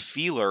touch the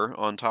feeler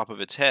on top of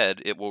its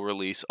head, it will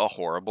release a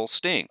horrible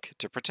stink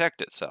to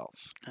protect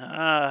itself.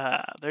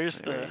 There's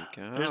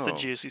the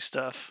juicy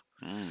stuff.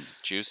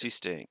 Juicy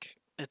stink.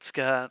 It's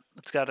got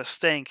a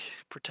stank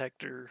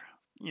protector,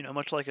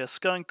 much like a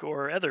skunk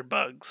or other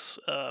bugs,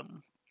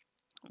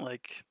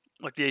 like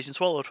the Asian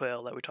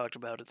swallowtail that we talked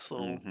about. Its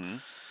little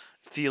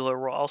feeler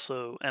will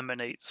also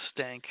emanate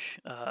stank.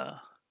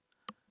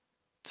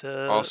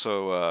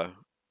 Also,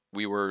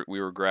 we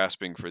were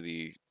grasping for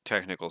the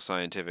technical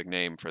scientific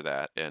name for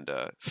that, and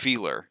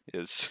feeler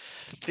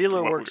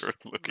works.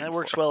 That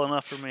works well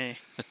enough for me.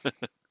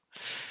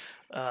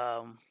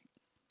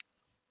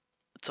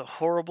 It's a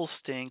horrible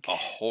stink. A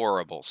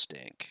horrible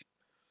stink.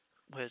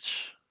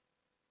 Which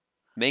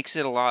makes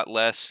it a lot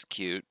less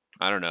cute.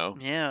 I don't know.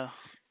 Yeah.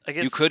 I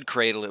guess you could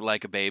cradle it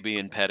like a baby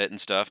and pet it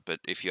and stuff, but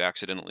if you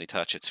accidentally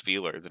touch its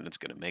feeler, then it's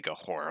going to make a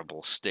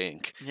horrible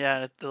stink.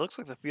 Yeah, it looks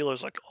like the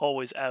feeler's like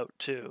always out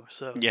too,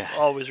 so it's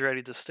always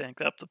ready to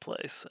stink up the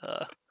place,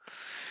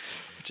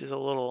 which is a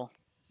little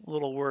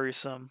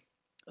worrisome.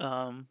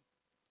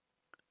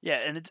 Yeah,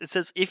 and it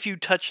says if you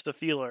touch the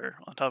feeler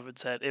on top of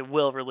its head, it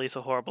will release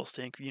a horrible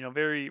stink.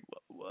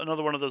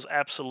 Another one of those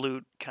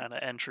absolute kind of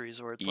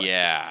entries where it's like,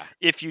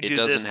 if you do this, it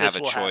doesn't have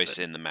a choice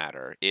in the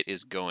matter. It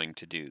is going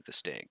to do the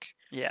stink.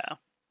 Yeah,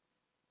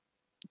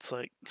 it's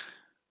like,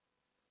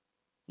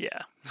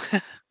 yeah,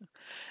 it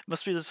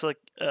must be just like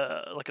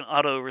an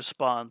auto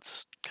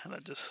response kind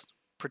of just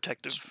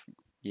protective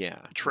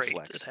trait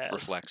it has,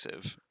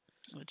 reflexive,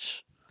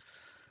 which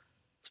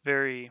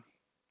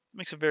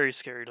makes it very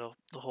scary to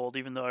hold,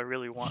 even though I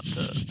really want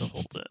to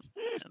hold it.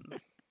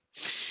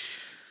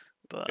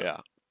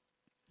 But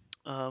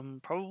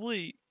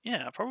probably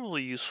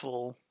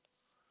useful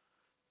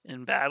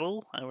in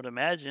battle, I would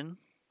imagine.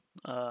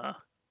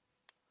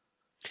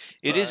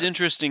 It is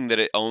interesting that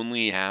it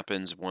only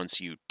happens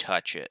once you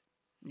touch it.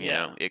 You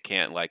know, it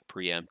can't like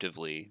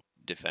preemptively,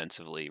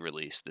 defensively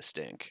release the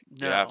stink.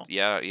 No. You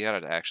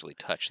gotta actually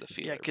touch the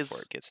feeler before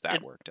it gets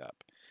that worked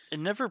up. It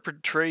never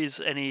portrays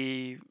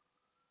any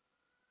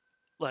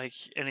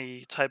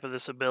type of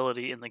this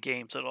ability in the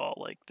games at all.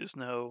 Like, there's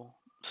no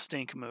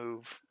stink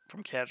move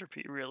from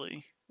Caterpie,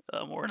 really.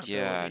 More an ability.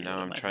 Yeah, now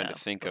I'm trying to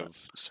think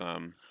of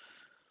some.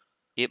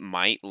 It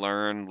might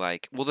learn,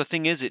 like... Well, the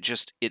thing is,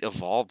 it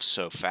evolves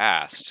so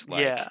fast.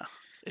 Like, yeah.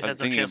 I'm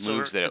thinking of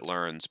moves that it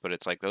learns, but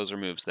it's like those are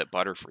moves that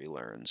Butterfree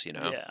learns, you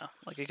know? Yeah,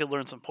 like it could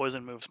learn some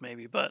poison moves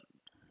maybe, but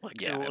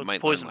like it might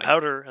poison learn,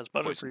 powder has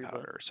Butterfree, poison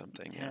powder or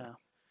something. Yeah.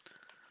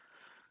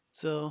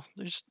 So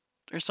there's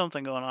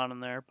something going on in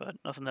there, but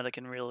nothing that I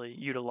can really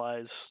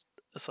utilize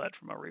aside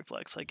from a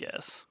reflex, I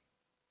guess.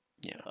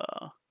 Yeah.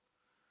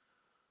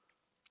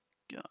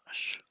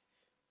 Gosh.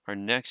 Our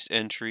next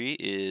entry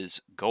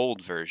is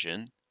Gold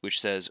version, which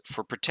says,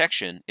 for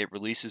protection, it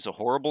releases a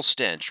horrible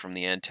stench from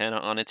the antenna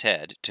on its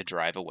head to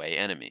drive away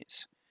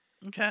enemies.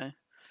 Okay.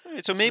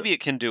 Right, so maybe it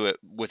can do it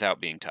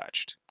without being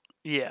touched.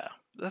 Yeah.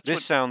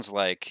 This sounds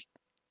like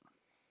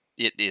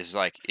it is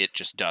like it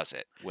just does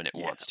it when it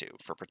wants to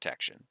for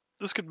protection.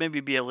 This could maybe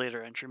be a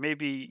later entry.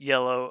 Maybe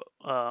Yellow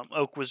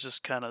Oak was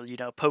just kind of,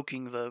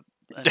 poking the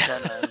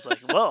antenna. And it's like,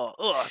 well,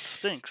 it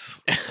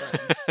stinks.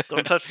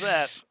 Don't touch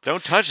that.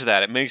 Don't touch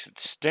that. It makes it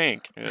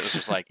stink. And it was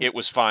just like, it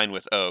was fine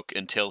with Oak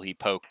until he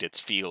poked its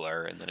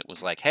feeler, and then it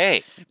was like,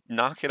 hey,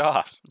 knock it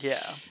off.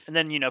 Yeah. And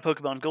then,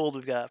 Pokemon Gold,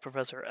 we've got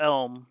Professor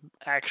Elm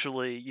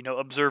actually,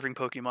 observing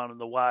Pokemon in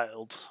the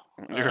wild.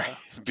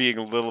 Being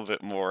a little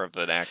bit more of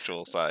an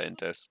actual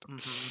scientist.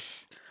 Mm-hmm.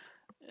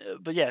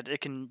 But yeah,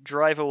 it can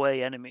drive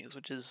away enemies,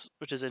 which is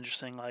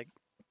interesting. Like,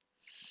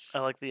 I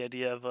like the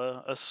idea of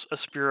a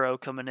Spearow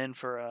coming in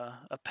for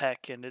a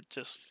peck, and it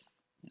just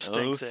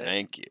stinks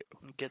thank you.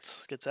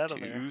 Gets out of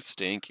there. Too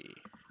stinky.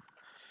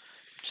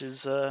 Which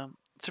is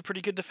it's a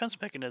pretty good defense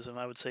mechanism,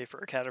 I would say, for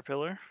a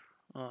Caterpillar.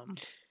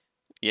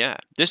 Yeah,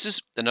 this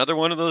is another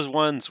one of those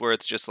ones where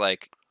it's just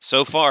like,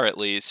 so far at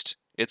least,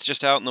 it's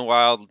just out in the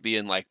wild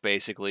being like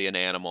basically an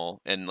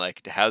animal and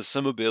like has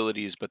some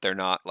abilities, but they're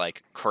not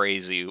like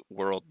crazy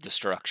world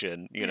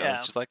destruction.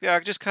 It's just like,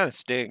 it just kind of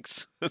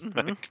stinks.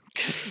 Mm-hmm.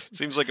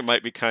 Seems like it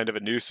might be kind of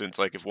a nuisance.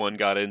 Like if one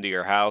got into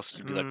your house,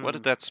 you'd be like, what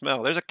did that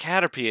smell? There's a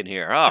Caterpie in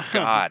here. Oh,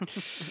 God.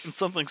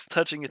 Something's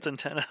touching its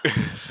antenna.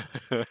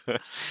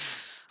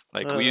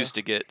 Like we used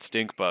to get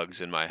stink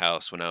bugs in my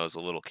house when I was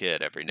a little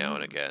kid every now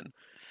and again.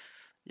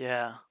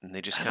 Yeah. And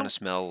they just kind of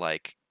smell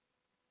like...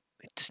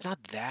 It's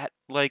not that,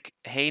 like,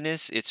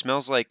 heinous. It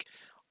smells like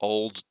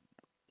old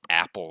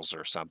apples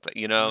or something,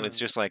 It's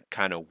just, like,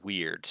 kind of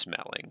weird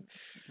smelling.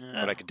 Yeah.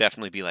 But I could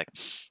definitely be like,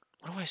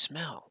 what do I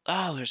smell?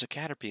 Oh, there's a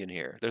Caterpie in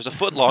here. There's a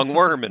foot-long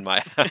worm in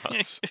my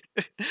house.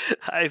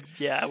 I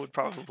would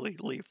probably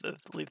leave the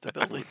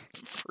building.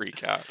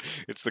 Freak out.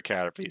 It's the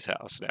Caterpie's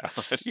house now.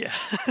 Yeah.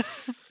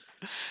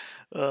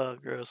 Oh,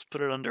 gross.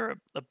 Put it under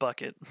a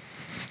bucket.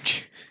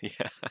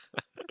 Yeah.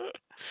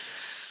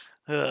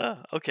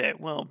 Okay,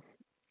 well...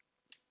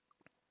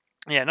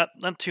 Yeah,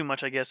 not too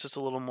much, I guess. Just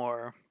a little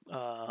more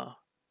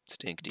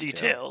stink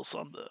details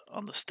on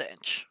the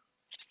stench.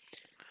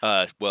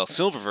 Well,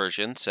 Silver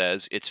version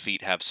says its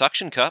feet have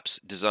suction cups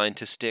designed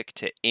to stick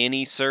to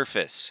any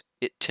surface.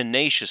 It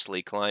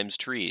tenaciously climbs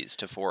trees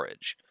to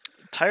forage.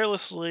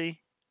 Tirelessly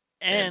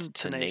and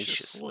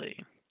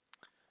tenaciously.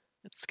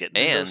 It's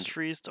getting in those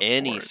trees to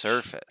any forage.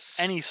 Surface.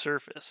 Any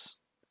surface.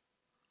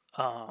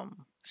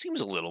 Seems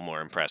a little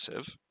more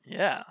impressive.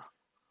 Yeah,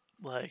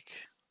 like,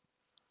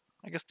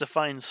 I guess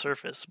defined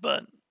surface,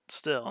 but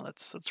still,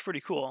 that's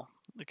pretty cool.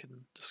 It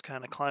can just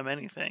kind of climb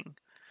anything.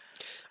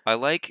 I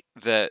like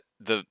that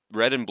the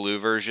red and blue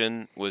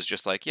version was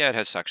just like, it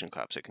has suction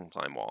cups, it can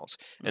climb walls.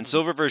 Mm-hmm. And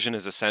Silver version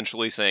is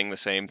essentially saying the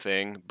same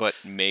thing, but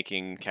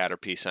making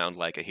Caterpie sound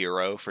like a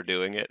hero for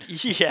doing it.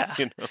 Yeah.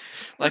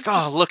 Like,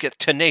 look at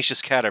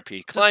tenacious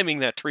Caterpie climbing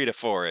that tree to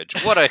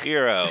forage. What a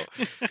hero.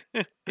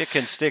 It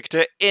can stick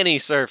to any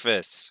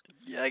surface.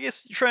 Yeah, I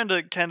guess you're trying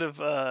to kind of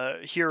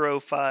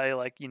hero-fy,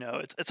 like,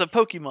 it's a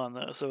Pokemon,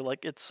 though, so,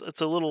 like, it's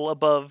a little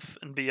above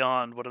and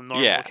beyond what a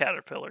normal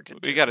Caterpillar can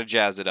do. We gotta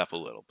jazz it up a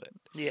little bit.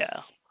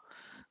 Yeah.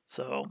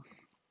 So,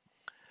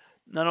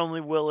 not only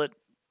will it,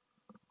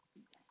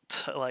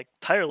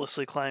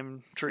 tirelessly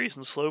climb trees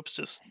and slopes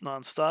just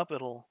nonstop,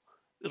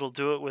 it'll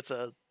do it with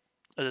a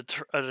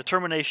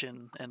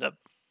determination and a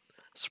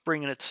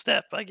spring in its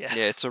step, I guess.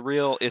 Yeah, it's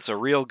a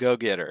real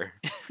go-getter.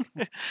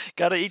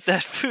 Gotta eat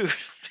that food.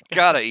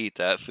 Gotta eat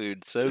that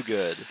food. So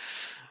good.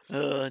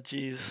 Oh,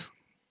 jeez.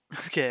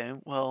 Okay,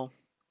 well...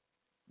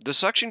 The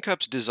suction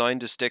cups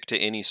designed to stick to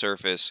any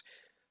surface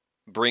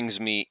brings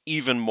me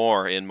even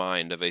more in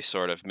mind of a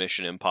sort of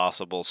Mission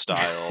Impossible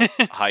style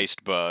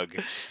heist bug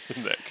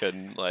that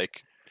can,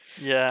 like,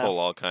 pull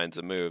all kinds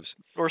of moves.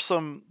 Or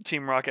some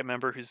Team Rocket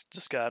member who's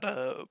just got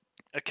a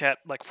cat,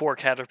 like 4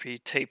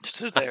 Caterpie taped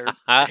to their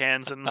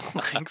hands and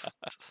legs.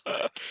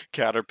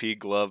 Caterpie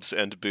gloves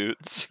and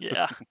boots.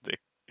 Yeah.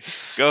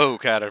 Go,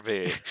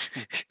 Caterpie.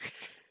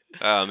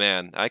 Oh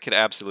man, I could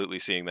absolutely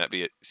see that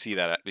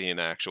be an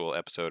actual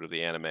episode of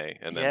the anime,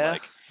 and then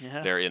like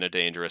they're in a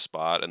dangerous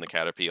spot, and the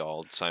Caterpie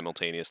all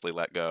simultaneously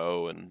let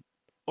go and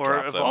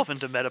or evolve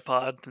into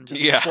Metapod and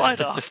just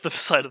slide off the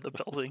side of the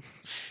building,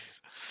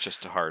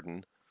 just to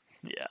harden.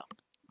 Yeah.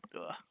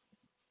 Ugh.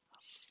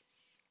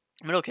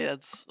 I mean, okay,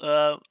 that's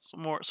some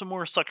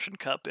more suction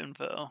cup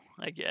info,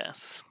 I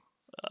guess.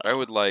 I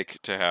would like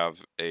to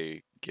have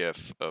a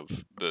GIF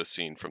of the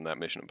scene from that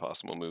Mission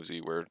Impossible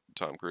movie where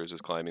Tom Cruise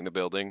is climbing the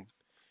building,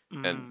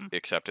 and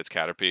except it's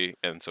Caterpie,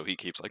 and so he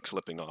keeps like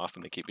slipping off,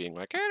 and they keep being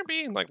like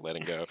Caterpie and like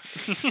letting go.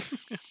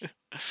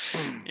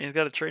 He's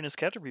got to train his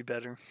Caterpie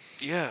better.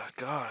 Yeah,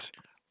 God.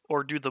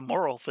 Or do the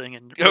moral thing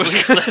and I was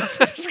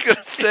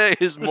gonna say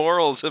his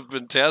morals have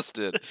been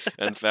tested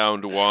and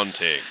found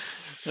wanting.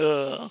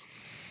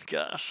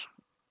 Gosh.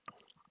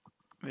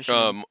 Mission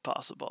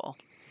Impossible.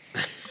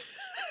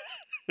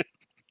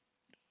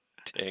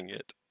 Dang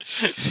it.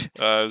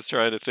 I was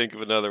trying to think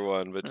of another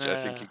one, but I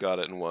think you got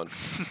it in one.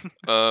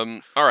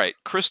 All right,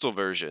 Crystal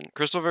Version.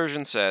 Crystal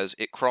Version says,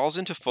 it crawls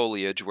into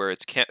foliage where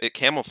it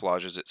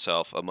camouflages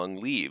itself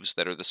among leaves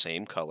that are the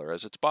same color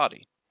as its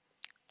body.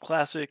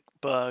 Classic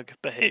bug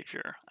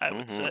behavior, I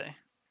would say.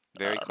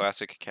 Very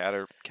classic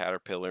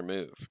caterpillar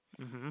move.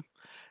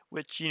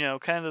 Which,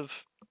 kind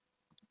of...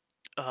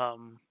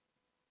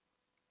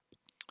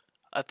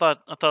 I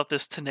thought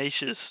this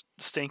tenacious,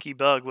 stinky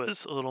bug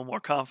was a little more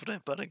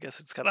confident, but I guess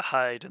it's got to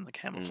hide in the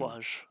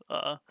camouflage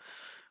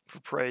for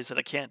preys that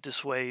it can't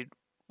dissuade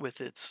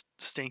with its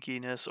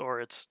stinkiness or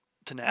its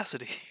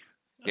tenacity.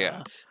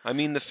 Yeah. I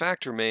mean, the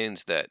fact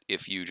remains that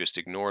if you just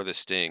ignore the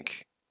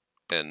stink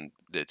and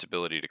its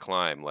ability to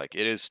climb, like,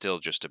 it is still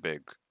just a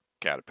big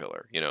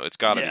caterpillar. It's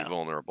got to be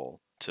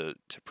vulnerable to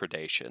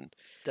predation.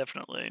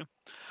 Definitely.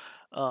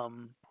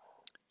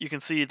 You can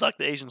see, like,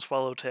 the Asian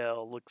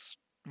swallowtail looks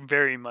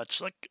very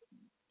much like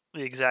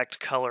the exact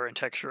color and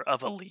texture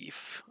of a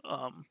leaf.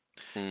 And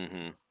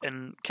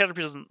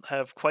Caterpie doesn't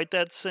have quite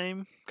that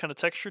same kind of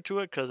texture to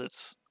it because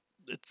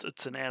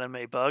it's an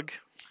anime bug.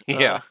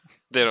 Yeah,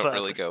 they don't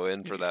really go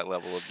in for that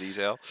level of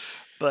detail.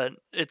 But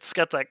it's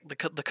got that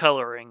the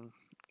coloring,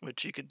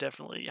 which you could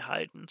definitely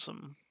hide in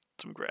some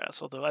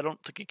grass. Although I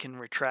don't think it can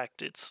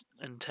retract its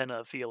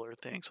antenna feeler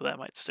thing, so that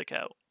might stick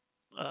out.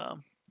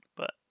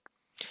 But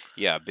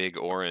yeah, big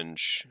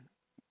orange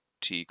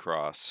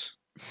T-cross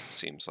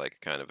seems like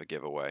kind of a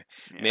giveaway.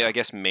 Yeah. I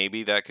guess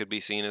maybe that could be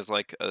seen as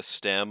like a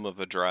stem of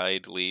a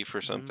dried leaf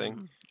or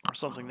something. Or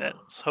something that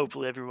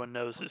hopefully everyone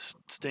knows is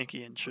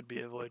stinky and should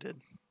be avoided.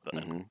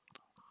 But,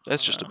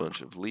 that's just a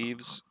bunch of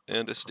leaves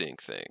and a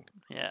stink thing.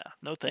 Yeah,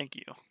 no thank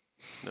you.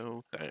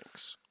 No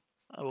thanks.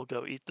 I will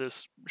go eat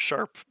this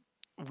sharp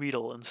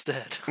Weedle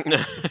instead.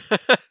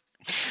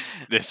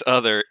 This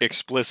other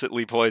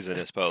explicitly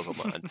poisonous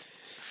Pokemon.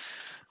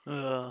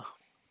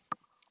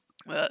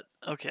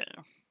 Okay.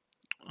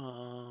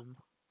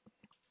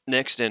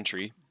 Next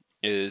entry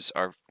is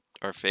our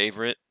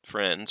favorite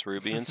friends,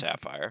 Ruby and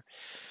Sapphire,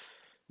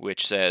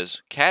 which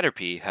says,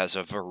 Caterpie has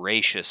a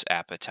voracious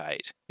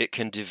appetite. It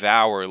can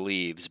devour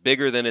leaves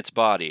bigger than its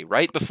body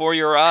right before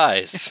your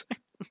eyes.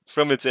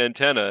 From its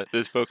antenna,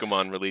 this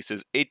Pokemon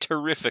releases a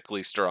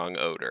terrifically strong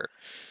odor.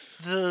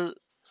 The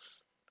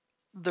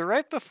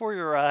right before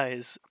your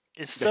eyes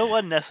is so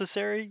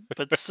unnecessary,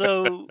 but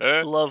so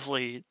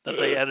lovely that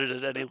they added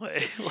it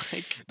anyway.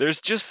 Like,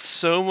 there's just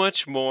so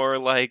much more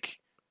like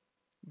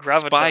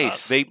gravitas.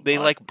 Spice. They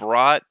like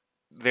brought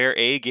their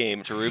A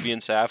game to Ruby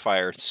and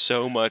Sapphire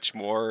so much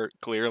more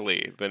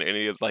clearly than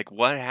any of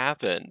what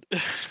happened.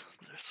 They're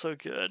so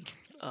good.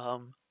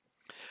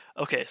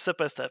 Okay, step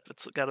by step.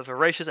 It's got a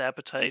voracious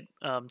appetite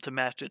to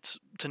match its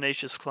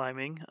tenacious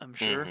climbing, I'm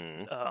sure.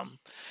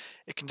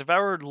 It can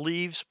devour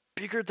leaves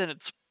bigger than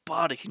its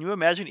body. Can you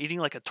imagine eating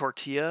like a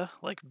tortilla,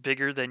 like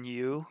bigger than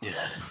you?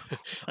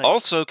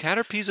 Also,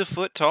 Caterpie's a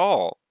foot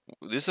tall.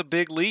 This is a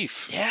big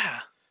leaf.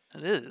 Yeah,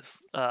 it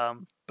is.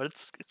 But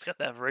it's got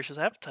that voracious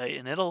appetite,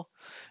 and it'll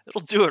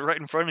do it right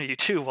in front of you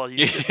too while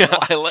you sit and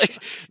watch. I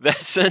like that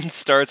sentence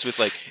starts with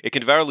it can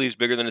devour leaves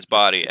bigger than its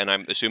body, and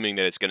I'm assuming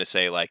that it's going to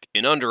say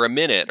in under a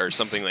minute or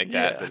something like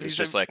that. But it's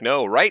just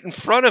no, right in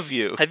front of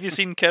you. Have you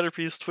seen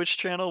Caterpie's Twitch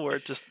channel where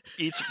it just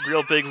eats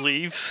real big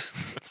leaves?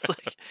 It's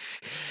like,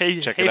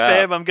 hey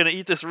fam, I'm going to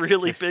eat this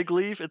really big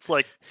leaf. It's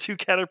like 2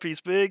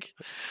 Caterpies big.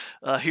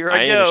 Here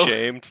I go. I ain't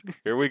ashamed.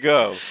 Here we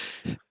go.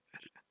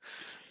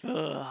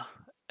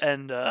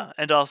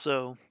 And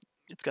also,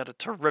 it's got a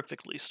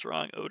terrifically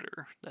strong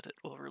odor that it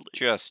will release.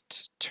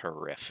 Just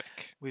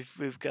terrific.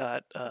 We've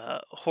got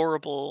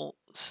horrible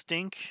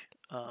stink,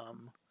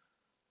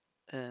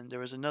 and there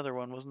was another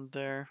one, wasn't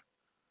there?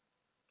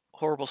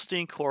 Horrible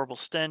stink, horrible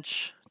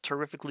stench,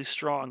 terrifically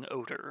strong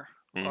odor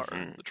are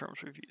the terms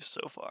we've used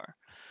so far.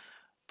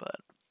 But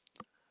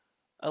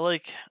I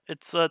like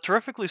it's a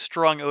terrifically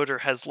strong odor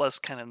has less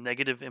kind of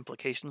negative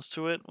implications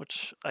to it,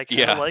 which I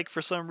kind of like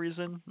for some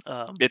reason.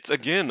 It's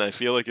again, I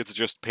feel like it's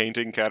just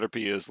painting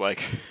Caterpie as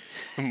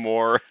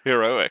more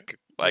heroic.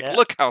 Like,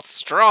 look how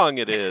strong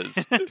it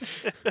is.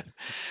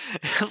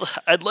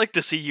 I'd like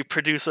to see you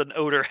produce an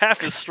odor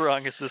half as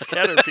strong as this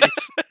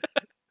Caterpiece.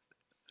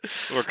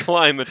 Or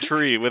climb a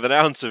tree with an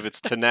ounce of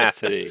its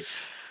tenacity.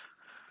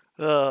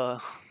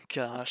 Oh,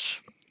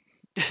 gosh.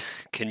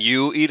 Can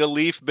you eat a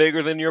leaf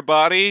bigger than your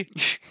body?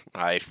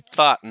 I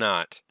thought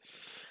not.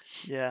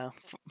 Yeah,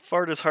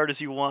 fart as hard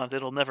as you want.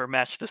 It'll never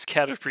match this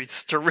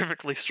Caterpie's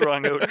terrifically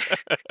strong odor.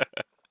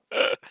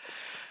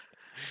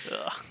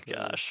 Oh,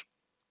 gosh.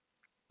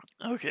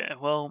 Okay,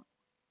 well,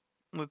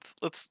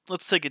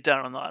 let's take it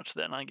down a notch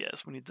then. I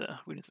guess we need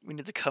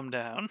to come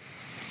down.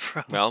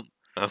 Well,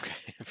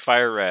 okay.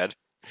 Fire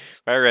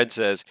Red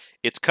says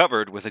it's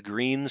covered with a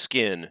green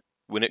skin.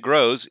 When it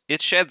grows,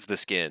 it sheds the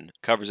skin,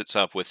 covers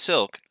itself with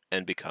silk,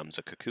 and becomes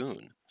a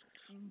cocoon.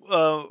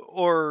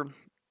 Or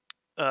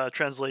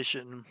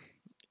translation,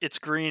 it's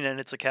green and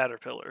it's a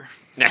caterpillar.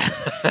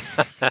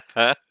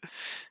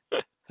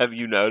 Have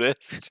you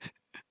noticed?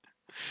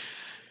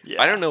 Yeah.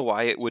 I don't know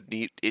why it would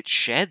need. It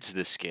sheds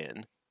the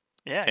skin.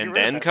 Yeah. And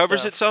then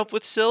covers itself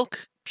with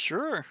silk?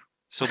 Sure.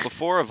 So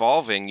before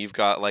evolving, you've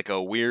got like a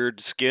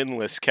weird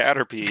skinless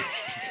Caterpie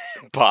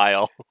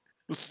pile.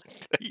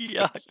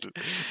 Yuck.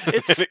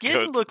 Its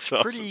skin looks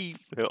pretty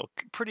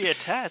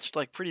attached,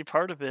 like pretty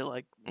part of it,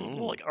 like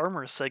little like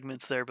armor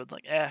segments there, but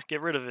like,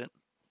 get rid of it.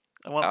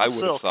 I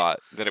would have thought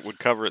that it would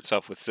cover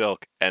itself with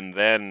silk, and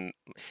then...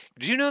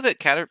 Did you know that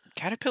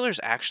caterpillars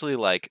actually,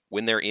 like,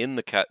 when they're in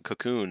the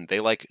cocoon, they,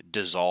 like,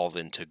 dissolve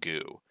into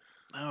goo?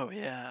 Oh,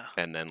 yeah.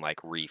 And then,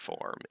 like,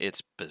 reform.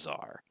 It's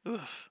bizarre.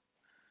 Oof.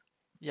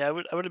 Yeah, I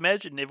would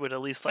imagine it would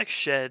at least, like,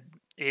 shed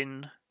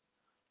in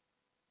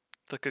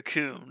the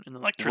cocoon, and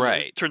then, like,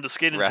 turn the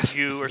skin into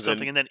goo or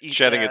something, and then eat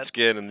shedding its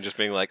skin and just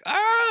being like,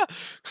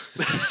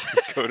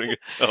 coating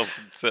itself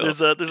in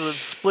silk. There's a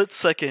split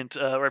second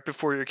right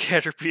before your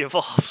Caterpie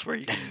evolves where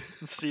you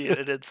can see it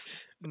in its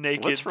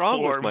naked What's wrong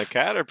form. with my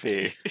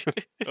Caterpie?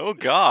 Oh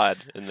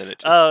God! And then it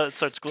just it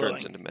starts glowing.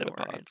 turns into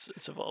Metapod.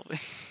 It's evolving.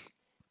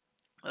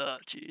 Oh,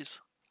 jeez.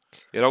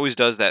 It always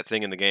does that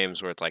thing in the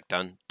games where it's like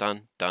done,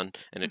 done, done,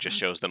 and it just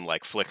shows them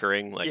like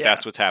flickering. Like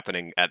that's what's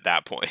happening at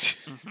that point.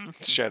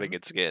 It's shedding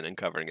its skin and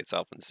covering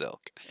itself in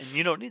silk. And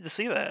you don't need to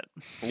see that.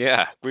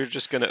 Yeah, we're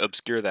just gonna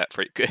obscure that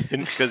for you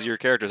because your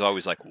character's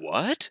always like,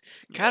 "What?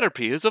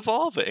 Caterpie is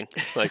evolving."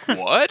 Like,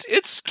 what?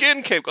 It's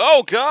skin cake.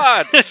 Oh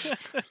God!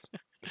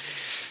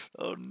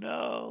 Oh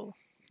no!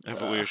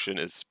 Evolution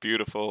is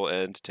beautiful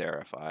and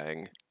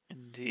terrifying.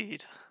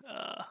 Indeed.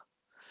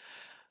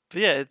 But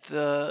yeah,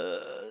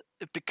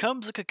 it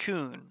becomes a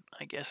cocoon,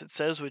 I guess it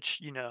says,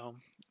 which,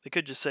 they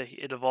could just say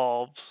it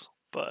evolves,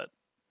 but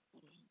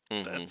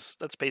that's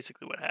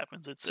basically what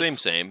happens. It's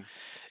same.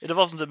 It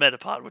evolves into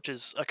Metapod, which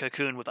is a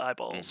cocoon with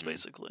eyeballs,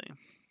 basically.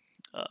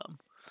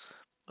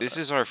 This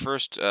is our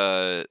first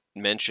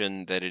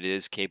mention that it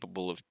is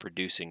capable of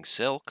producing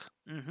silk.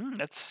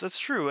 That's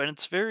true, and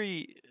it's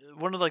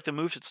one of like the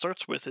moves it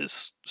starts with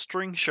is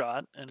String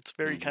Shot, and it's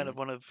very kind of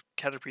one of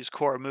Caterpie's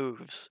core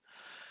moves.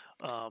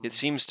 It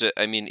seems to,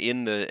 I mean,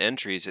 in the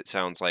entries, it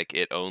sounds like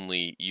it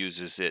only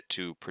uses it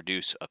to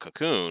produce a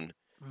cocoon.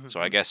 So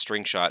I guess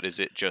String Shot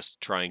is it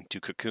just trying to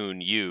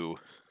cocoon you,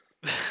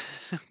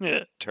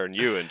 turn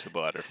you into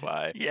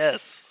butterfly.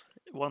 Yes,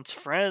 it wants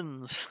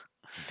friends.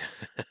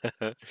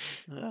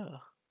 Oh,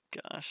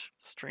 gosh,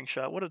 String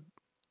Shot, what a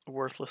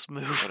worthless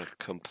move. What a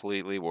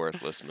completely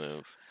worthless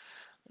move.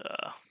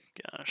 Oh,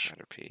 gosh.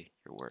 Caterpie,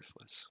 you're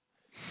worthless.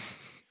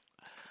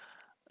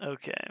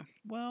 Okay,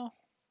 well...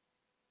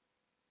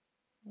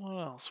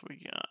 What else we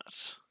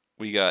got?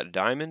 We got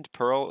Diamond,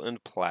 Pearl,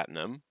 and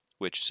Platinum,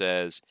 which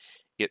says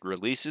it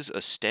releases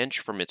a stench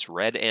from its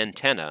red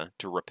antenna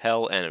to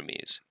repel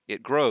enemies.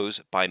 It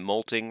grows by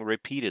molting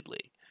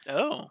repeatedly.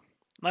 Oh,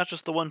 not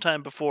just the one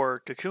time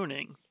before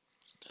cocooning.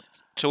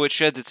 So it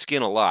sheds its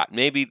skin a lot.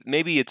 Maybe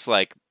it's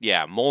like,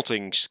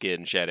 molting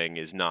skin shedding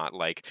is not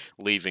like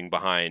leaving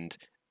behind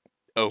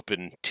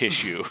open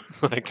tissue.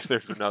 Like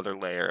there's another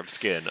layer of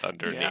skin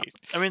underneath. Yeah.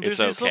 I mean, there's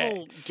these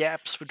little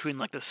gaps between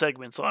like the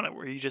segments on it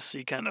where you just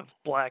see kind of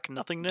black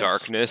nothingness,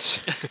 darkness.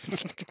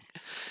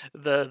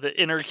 the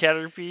inner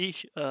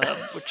Caterpie,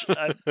 which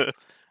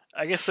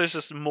I guess there's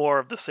just more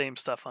of the same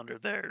stuff under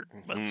there,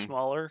 but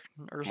smaller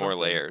or something. More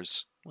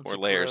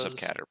layers of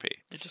Caterpie.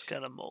 It just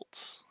kind of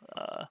molts.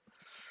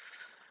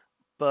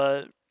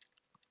 But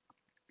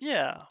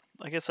yeah,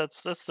 I guess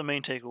that's the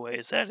main takeaway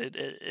is that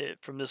it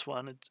from this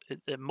one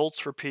it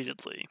molts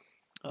repeatedly,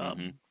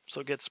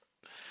 so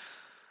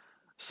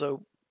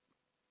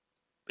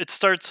it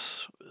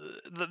starts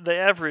the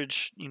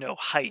average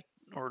height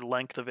or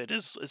length of it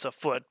is a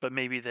foot, but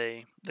maybe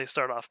they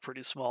start off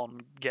pretty small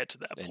and get to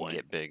that point,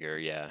 get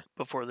bigger,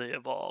 before they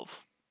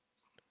evolve.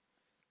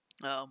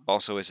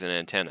 Also, it's an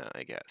antenna,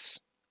 I guess.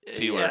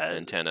 Feeler,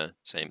 antenna,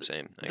 same.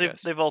 I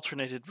guess they've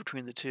alternated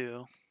between the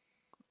two,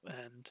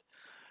 and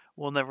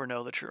we'll never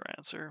know the true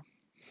answer,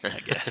 I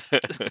guess.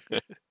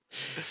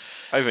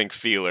 I think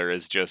feeler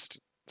is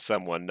just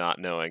someone not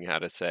knowing how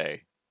to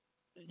say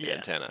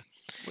antenna.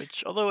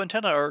 Which, although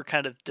antenna are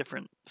kind of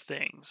different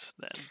things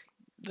than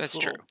That's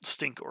true.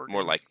 Stink organ.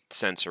 More like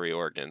sensory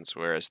organs,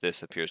 whereas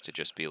this appears to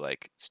just be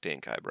like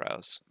stink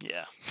eyebrows.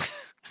 Yeah.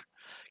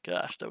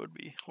 Gosh, that would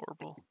be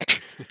horrible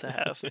to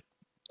have.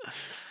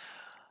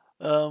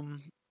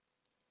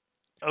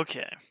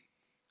 Okay.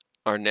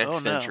 Our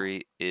next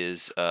entry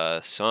is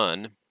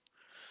Sun.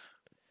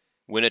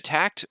 When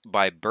attacked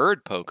by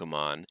bird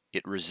Pokemon,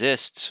 it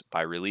resists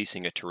by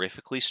releasing a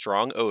terrifically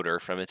strong odor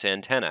from its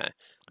antennae,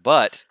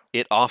 but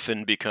it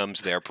often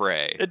becomes their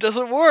prey. It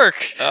doesn't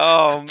work!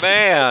 Oh,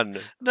 man!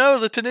 No,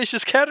 the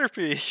tenacious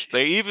Caterpie!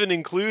 They even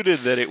included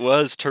that it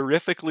was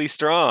terrifically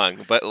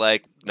strong, but,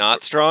 like,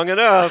 not strong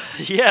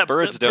enough. Yeah,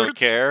 birds don't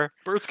care.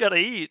 Birds gotta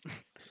eat.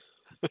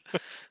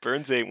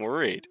 Birds ain't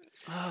worried.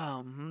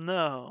 Oh,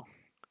 no.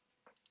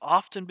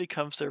 Often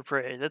becomes their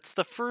prey. That's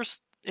the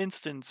first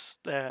instance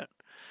that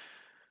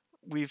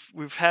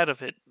we've had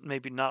of it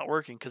maybe not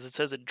working, because it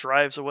says it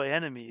drives away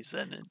enemies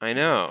and it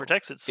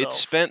protects itself. It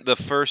spent the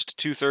first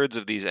 2/3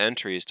 of these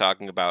entries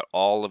talking about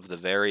all of the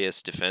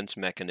various defense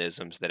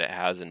mechanisms that it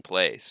has in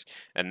place,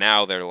 and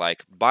now they're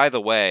like, by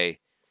the way,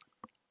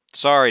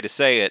 sorry to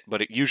say it,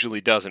 but it usually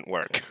doesn't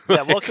work.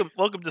 Yeah,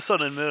 welcome to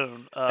Sun and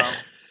Moon.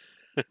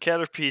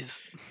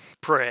 Caterpie's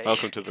prey.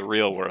 Welcome to the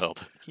real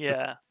world.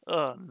 Yeah.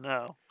 Oh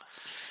no.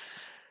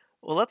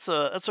 Well, that's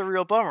a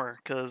real bummer,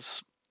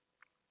 because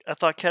I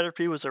thought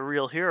Caterpie was a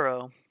real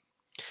hero.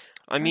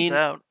 Turns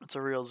out it's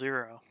a real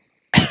zero.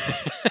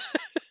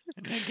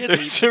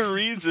 There's a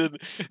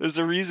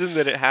reason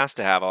that it has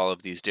to have all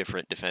of these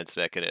different defense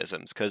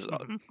mechanisms, because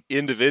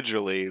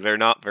individually they're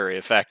not very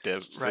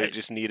effective. So right. You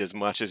just need as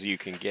much as you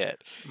can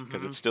get,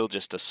 because it's still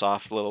just a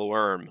soft little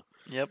worm.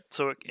 Yep.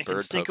 So it can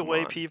stink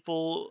away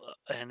people,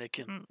 and it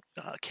can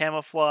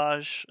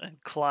camouflage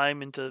and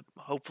climb into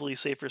hopefully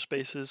safer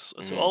spaces.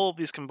 So all of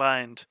these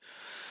combined,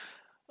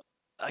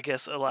 I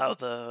guess, allow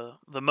the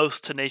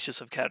most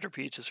tenacious of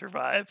Caterpie to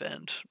survive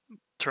and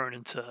turn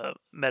into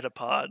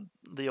Metapod,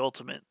 the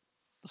ultimate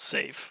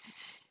safe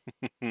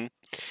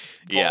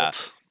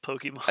vault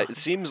Pokemon. It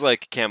seems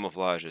like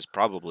camouflage is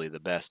probably the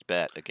best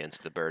bet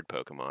against the bird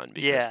Pokemon,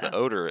 because the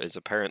odor is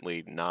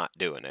apparently not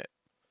doing it.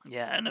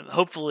 Yeah, and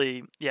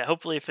hopefully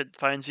if it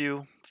finds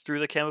you through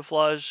the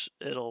camouflage,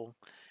 it'll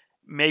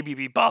maybe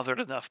be bothered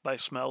enough by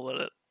smell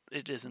that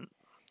it isn't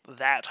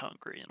that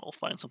hungry, and it'll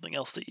find something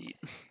else to eat.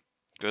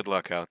 Good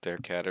luck out there,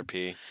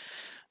 Caterpie.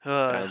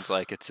 Sounds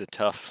like it's a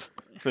tough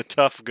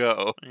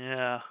go.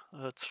 Yeah,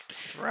 it's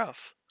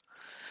rough.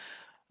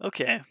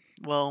 Okay,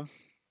 well,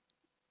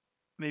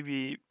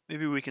 maybe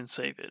we can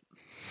save it.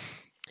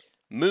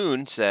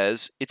 Moon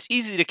says it's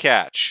easy to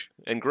catch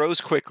and grows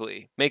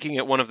quickly, making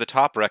it one of the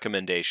top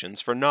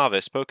recommendations for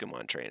novice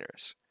Pokemon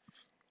trainers.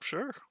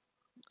 Sure.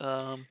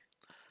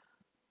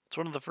 It's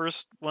one of the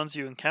first ones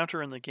you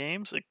encounter in the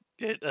games.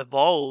 It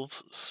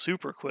evolves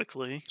super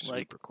quickly,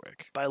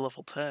 quick. By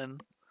level 10.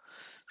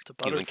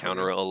 You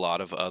encounter a lot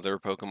of other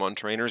Pokemon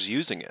trainers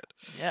using it.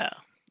 Yeah.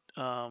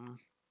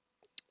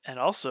 And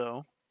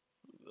also,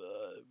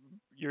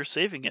 you're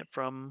saving it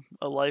from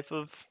a life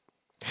of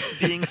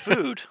being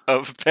food.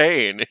 Of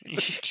pain.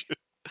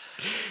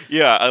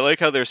 Yeah, I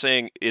like how they're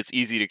saying it's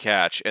easy to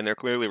catch, and they're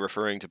clearly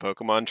referring to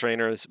Pokemon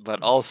trainers,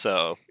 but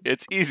also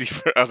it's easy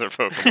for other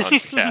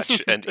Pokemon to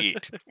catch and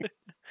eat.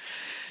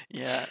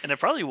 Yeah, and it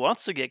probably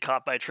wants to get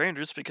caught by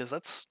trainers, because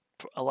that's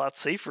a lot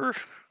safer.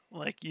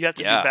 Like, you have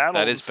to do battle.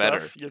 That is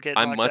better. You'll get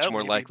I'm much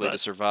more likely to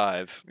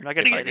survive if I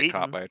get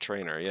caught by a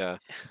trainer, yeah.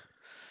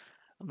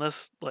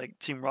 Unless, like,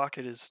 Team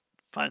Rocket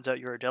finds out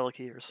you're a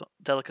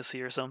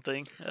delicacy or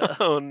something.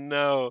 Oh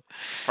no,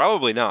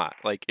 probably not.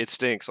 Like, it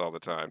stinks all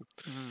the time.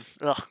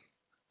 Ugh,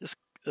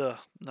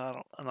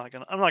 no, I'm not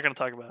gonna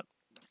talk about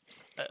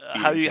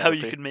how you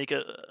could make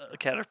a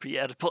Caterpie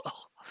edible.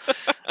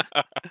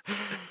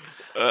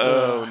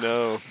 Oh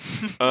no.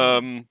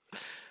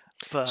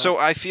 So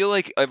I feel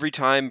like every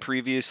time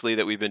previously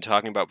that we've been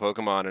talking about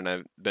Pokemon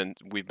and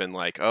we've been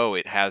like, oh,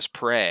 it has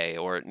prey,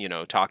 or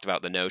talked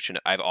about the notion,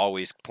 I've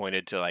always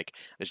pointed to, like,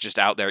 it's just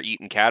out there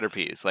eating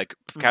Caterpies. Like,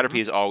 Caterpie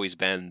has always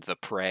been the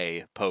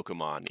prey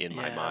Pokemon in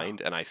my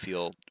mind, and I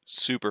feel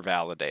super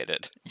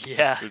validated.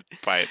 Yeah.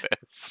 By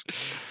this.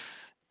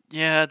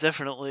 Yeah,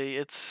 definitely.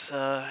 It's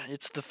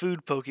the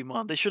food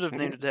Pokemon. They should have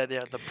named it that.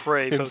 Yeah, the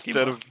prey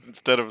Pokemon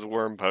instead of the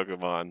worm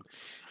Pokemon.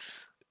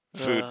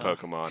 Food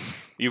Pokemon.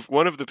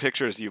 One of the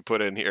pictures you put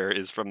in here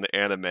is from the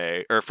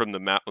anime, or from the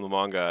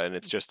manga, and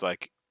it's just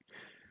like,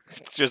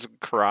 it's just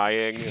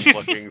crying and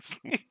looking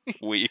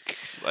weak.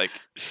 Like,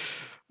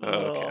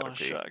 Caterpie,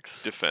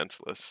 shucks.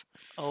 defenseless.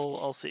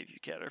 I'll save you,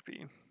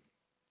 Caterpie.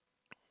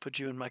 Put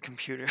you in my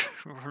computer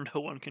where no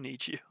one can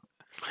eat you.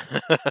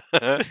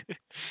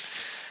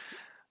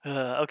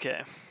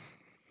 Okay.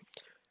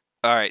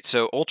 All right.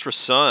 So Ultra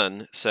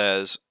Sun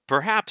says,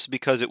 perhaps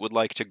because it would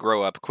like to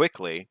grow up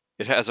quickly,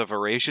 it has a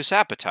voracious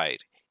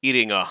appetite,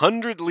 eating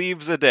 100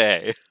 leaves a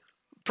day.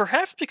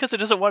 Perhaps because it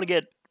doesn't want to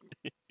get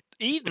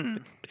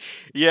eaten.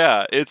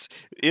 Yeah, it's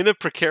in a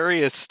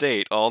precarious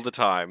state all the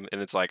time,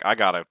 and it's like, I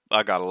gotta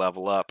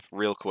level up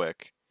real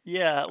quick.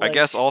 Yeah, I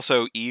guess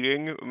also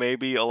eating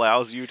maybe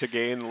allows you to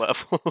gain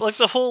levels. Like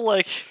the whole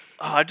oh,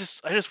 I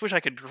just wish I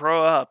could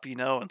grow up,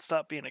 and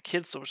stop being a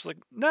kid so much. Like,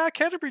 nah,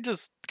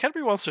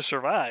 Caterpie wants to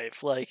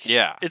survive. Like,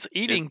 yeah, it's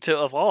eating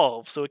to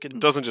evolve so it can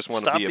doesn't just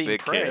want to stop be a being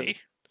big prey.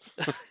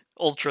 kid.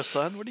 Ultra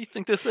Sun, what do you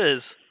think this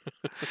is?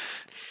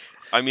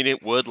 I mean,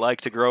 it would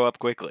like to grow up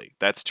quickly.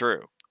 That's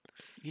true.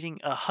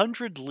 Eating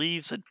 100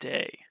 leaves a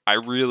day. I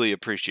really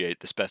appreciate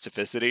the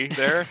specificity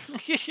there.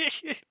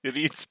 It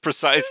eats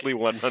precisely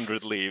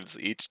 100 leaves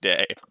each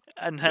day.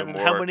 And No how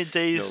more, many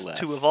days no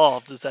to less.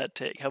 evolve does that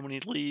take? How many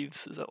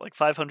leaves? Is that like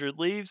 500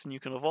 leaves and you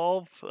can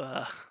evolve?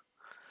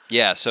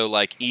 Yeah, so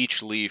like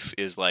each leaf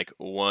is like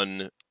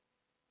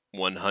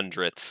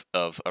 1/100th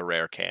of a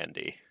rare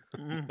candy.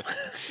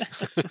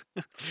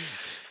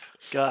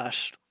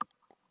 Gosh.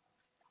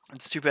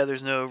 It's too bad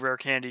there's no rare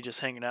candy just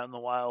hanging out in the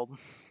wild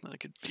that I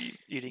could be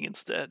eating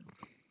instead.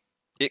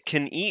 It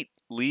can eat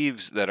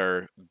leaves that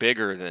are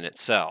bigger than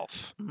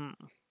itself,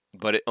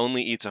 but it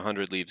only eats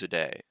 100 leaves a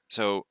day.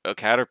 So a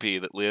Caterpie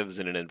that lives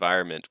in an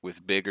environment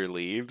with bigger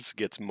leaves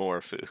gets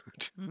more food.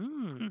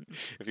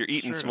 If you're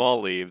eating small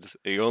leaves,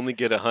 you only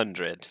get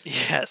 100.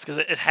 Yes, because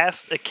it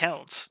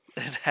counts.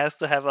 It has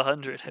to have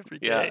 100 every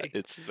day. Yeah,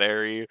 it's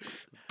very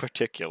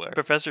particular.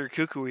 Professor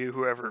Kukui,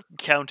 whoever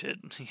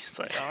counted, he's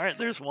like, all right,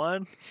 there's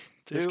 1,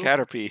 2. This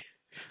Caterpie.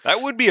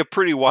 That would be a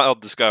pretty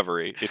wild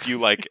discovery if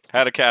you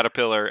had a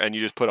caterpillar and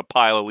you just put a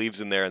pile of leaves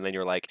in there and then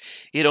you're like,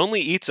 it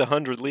only eats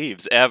 100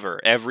 leaves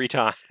every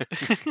time.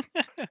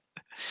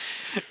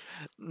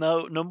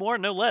 No more,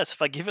 no less.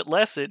 If I give it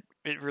less, it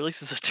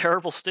releases a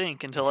terrible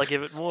stink until I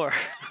give it more.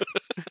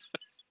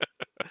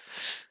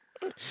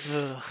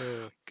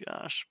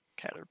 Gosh,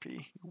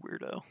 Caterpie,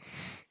 weirdo.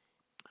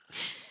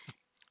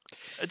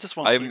 It just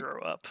wants to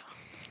grow up.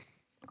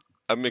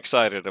 I'm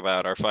excited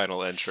about our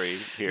final entry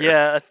here.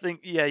 Yeah, I think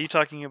you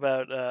talking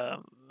about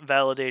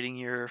validating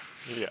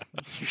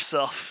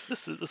yourself.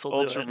 This will do it.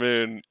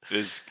 Ultramoon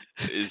is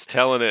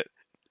telling it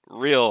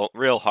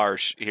real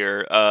harsh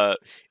here.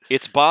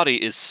 Its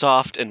body is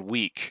soft and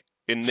weak.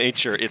 In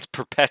nature, its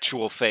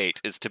perpetual fate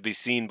is to be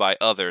seen by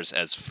others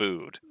as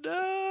food.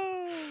 No.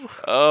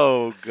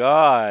 Oh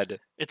God.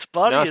 Its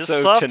body Not is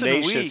so soft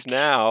tenacious and weak.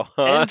 Now,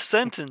 huh? End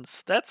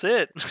sentence. That's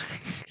it.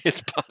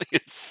 Its body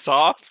is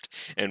soft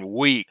and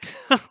weak.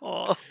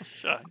 Oh,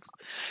 shucks.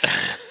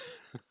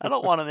 I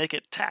don't want to make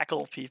it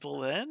tackle people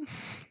then.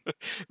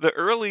 The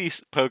early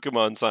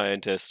Pokemon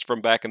scientists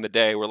from back in the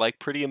day were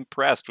pretty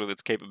impressed with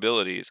its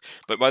capabilities.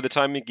 But by the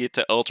time you get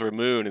to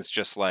Ultramoon, it's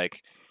just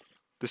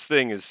this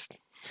thing is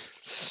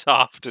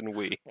soft and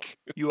weak.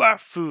 You are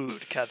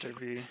food,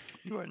 Caterpie.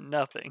 You are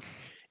nothing.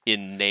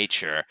 In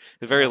nature,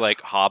 very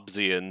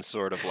Hobbesian,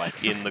 sort of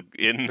in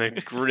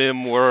the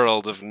grim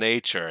world of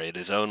nature, it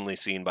is only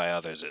seen by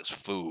others as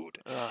food.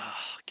 Oh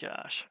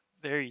gosh,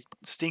 very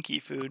stinky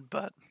food,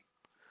 but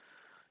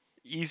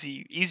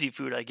easy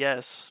food, I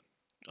guess.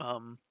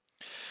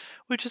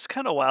 Which is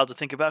kind of wild to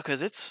think about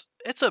because it's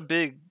a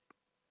big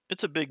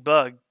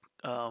bug.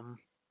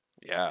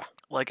 Yeah,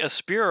 like a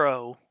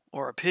Spearow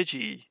or a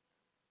Pidgey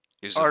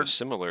is of a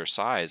similar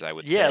size, I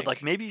would think. Yeah,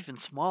 maybe even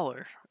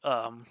smaller.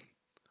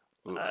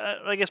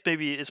 I guess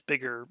maybe it's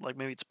bigger.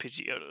 Maybe it's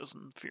Pidgeotos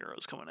and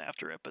Fearows coming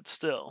after it, but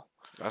still,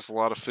 that's a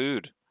lot of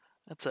food.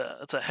 That's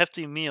a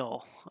hefty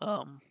meal.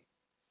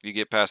 You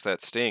get past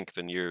that stink,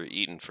 then you're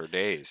eating for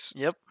days.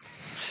 Yep.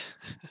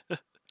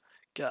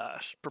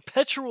 Gosh,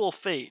 perpetual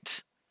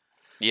fate.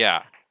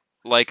 Yeah,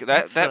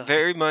 that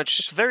very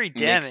much. It's very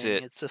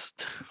damning. It's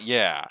just.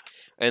 Yeah,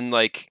 and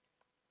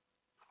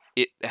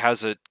it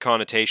has a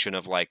connotation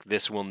of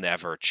this will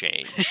never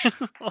change.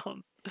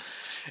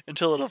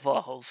 Until it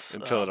evolves.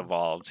 Until it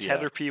evolves, yeah.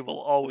 Caterpie will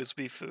always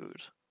be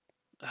food.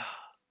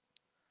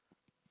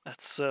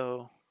 That's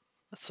so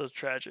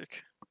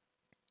tragic.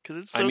 Because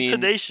it's so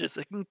tenacious.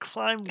 It can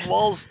climb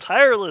walls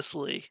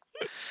tirelessly.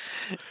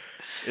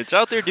 It's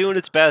out there doing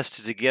its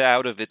best to get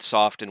out of its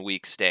soft and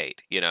weak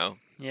state, Yeah.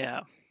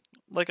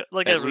 Like At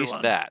everyone.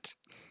 least that.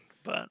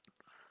 But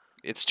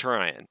it's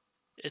trying.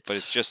 But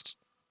it's just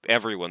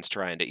everyone's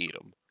trying to eat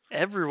them.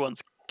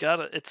 Everyone's got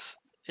it. It's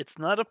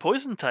not a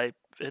poison type.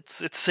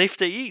 It's safe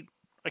to eat.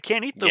 I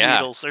can't eat the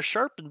Weedles. They're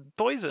sharp and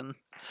poison.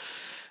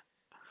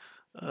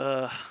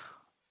 Gosh.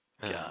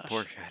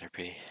 Poor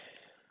Caterpie.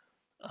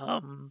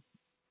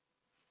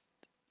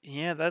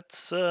 Yeah,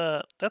 that's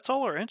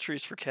all our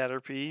entries for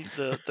Caterpie,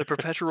 the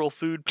perpetual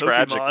food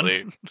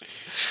Pokemon.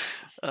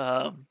 Tragically.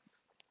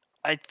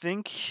 I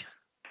think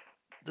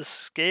the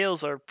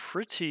scales are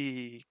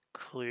pretty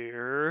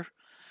clear.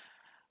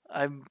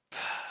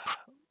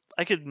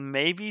 I could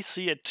maybe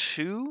see a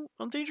 2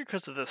 on danger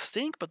because of the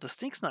stink, but the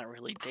stink's not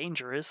really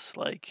dangerous.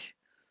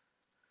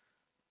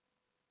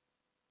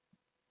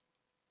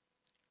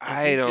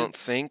 I don't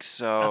think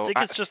so. I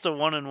think it's just a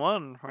 1 and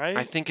 1, right?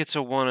 I think it's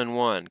a 1 and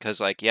 1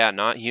 because,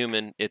 not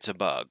human. It's a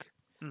bug.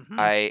 Mm-hmm.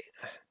 And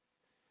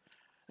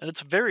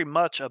it's very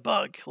much a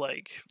bug.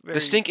 The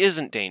stink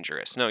isn't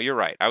dangerous. No, you're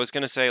right. I was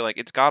gonna say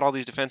it's got all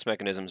these defense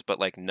mechanisms, but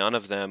none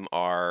of them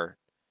are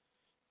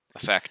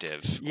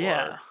effective.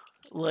 Yeah.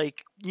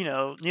 like,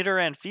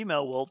 Nidoran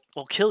female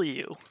will kill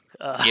you.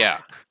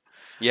 Yeah.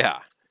 Yeah.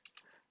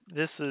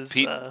 This is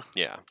yeah.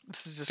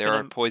 this is just There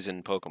gonna are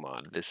poison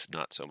Pokemon. This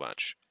not so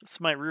much. this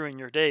might ruin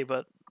your day,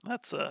 but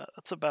that's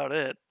about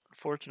it.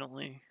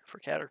 Fortunately for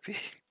Caterpie.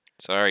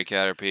 Sorry,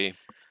 Caterpie.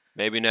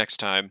 Maybe next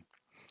time.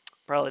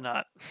 Probably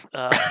not.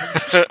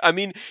 I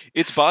mean,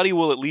 its body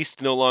will at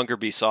least no longer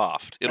be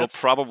soft. It'll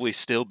That's- probably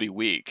still be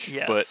weak.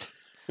 Yes.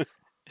 But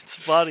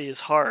its body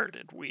is hard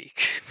and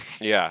weak.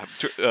 yeah,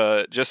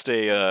 just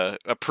a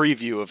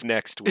preview of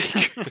next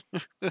week.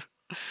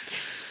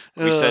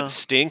 We said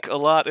stink a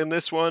lot in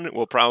this one.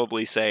 We'll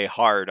probably say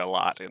hard a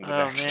lot in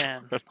the next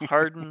man, one.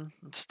 harden,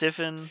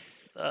 stiffen.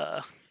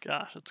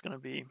 Gosh, it's gonna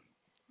be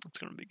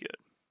good.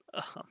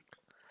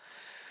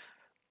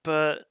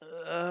 But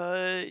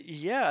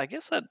yeah, I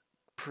guess that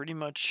pretty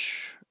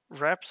much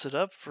wraps it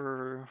up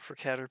for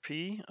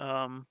Caterpie.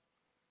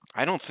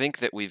 I don't think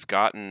that we've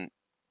gotten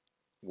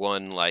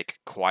one like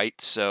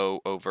quite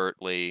so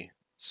overtly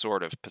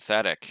sort of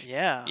pathetic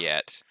Yeah.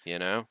 yet, you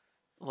know?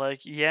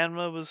 Like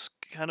Yanma was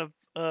kind of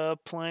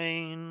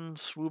plain,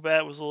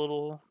 Swoobat was a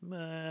little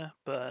meh,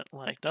 but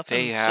like nothing.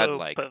 They had so,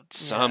 like but,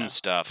 some yeah,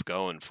 stuff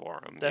going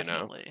for them,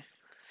 definitely.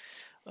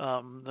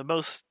 The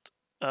most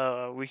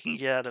we can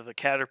get out of a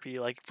Caterpie,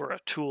 like for a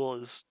tool,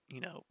 is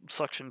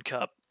suction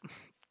cup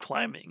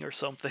climbing or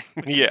something.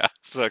 Yeah,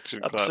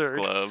 suction absurd.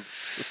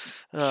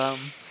 gloves.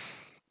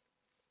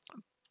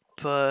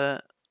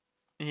 But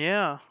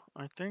yeah,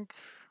 I think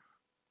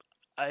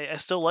I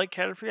still like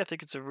Caterpie. I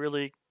think it's a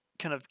really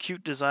kind of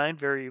cute design,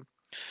 very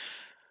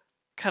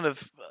kind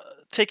of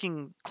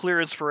taking clear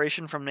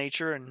inspiration from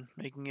nature and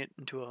making it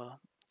into a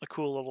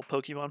cool little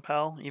Pokemon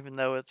pal, even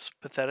though it's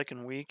pathetic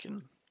and weak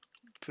and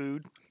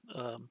food.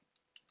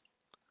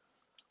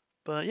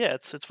 But yeah,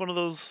 it's one of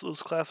those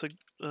classic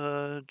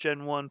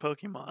Gen 1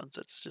 Pokemons.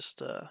 It's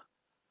just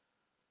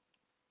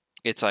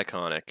It's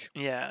iconic.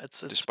 Yeah,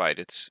 it's despite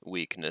its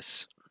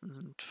weakness.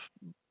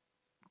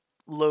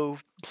 Low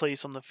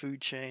place on the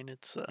food chain.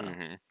 It's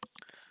Mm-hmm.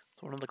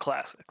 it's one of the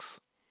classics.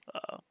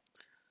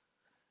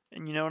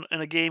 And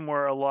in a game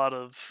where a lot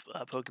of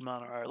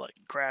Pokemon are like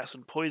grass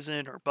and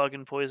poison, or bug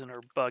and poison,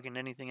 or bug and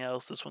anything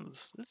else, this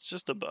one's it's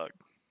just a bug.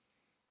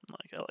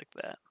 I like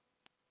that.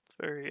 It's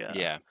very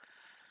Yeah.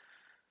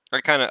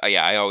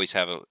 I always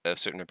have a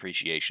certain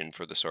appreciation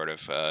for the sort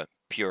of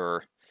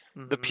pure,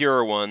 the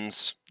pure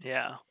ones.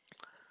 Yeah.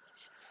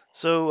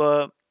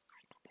 So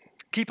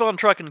keep on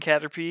trucking,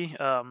 Caterpie.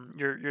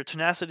 Your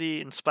tenacity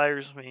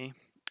inspires me,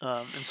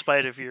 in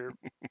spite of your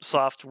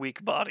soft,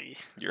 weak body.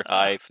 Your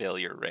high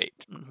failure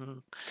rate. Mm-hmm.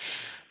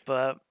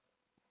 But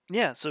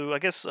yeah, so I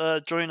guess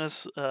join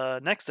us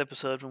next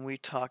episode when we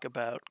talk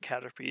about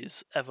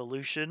Caterpie's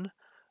evolution,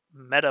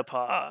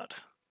 Metapod.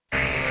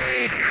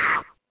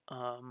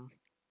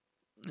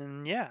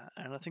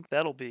 And I think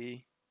that'll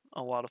be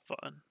a lot of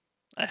fun.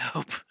 I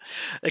hope.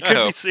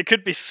 It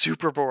could be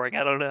super boring.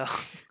 I don't know.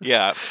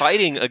 Yeah,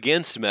 fighting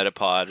against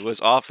Metapod was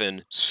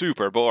often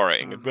super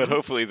boring, but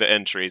hopefully the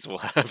entries will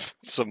have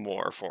some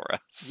more for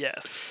us.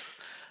 Yes.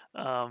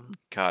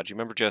 God, you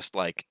remember just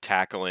like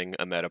tackling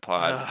a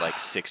Metapod like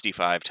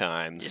 65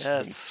 times?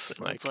 Yes.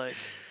 It's like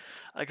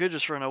I could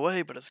just run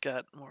away, but it's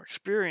got more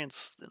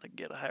experience, and I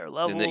get a higher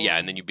level. And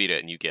then you beat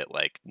it and you get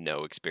like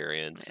no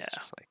experience. Yeah. It's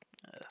just like,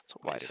 that's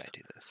why did I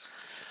do this?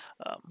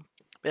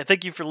 Yeah,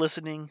 thank you for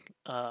listening.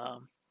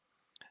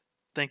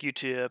 Thank you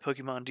to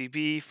Pokemon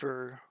DB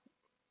for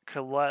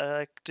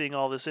collecting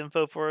all this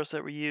info for us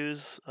that we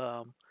use.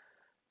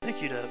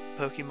 Thank you to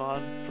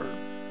Pokemon for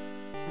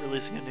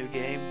releasing a new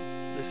game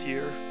this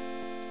year,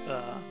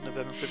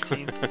 November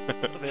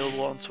 15th,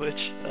 available on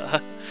Switch.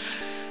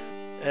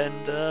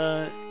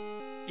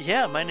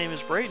 Yeah, my name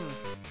is Brayden.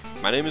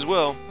 My name is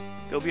Will.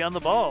 Go beyond the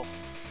ball.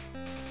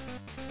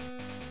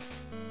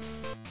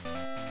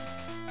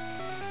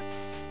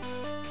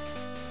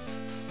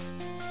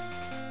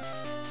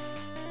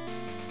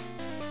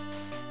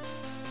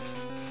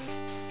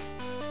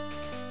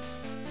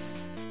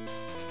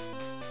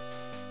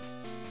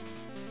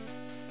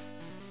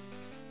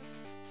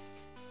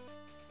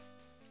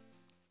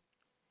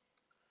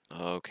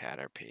 Oh,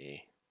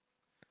 Caterpie.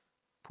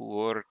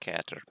 Poor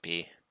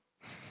Caterpie.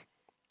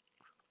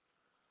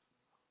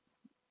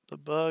 The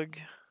bug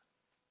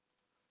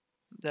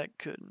that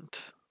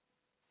couldn't.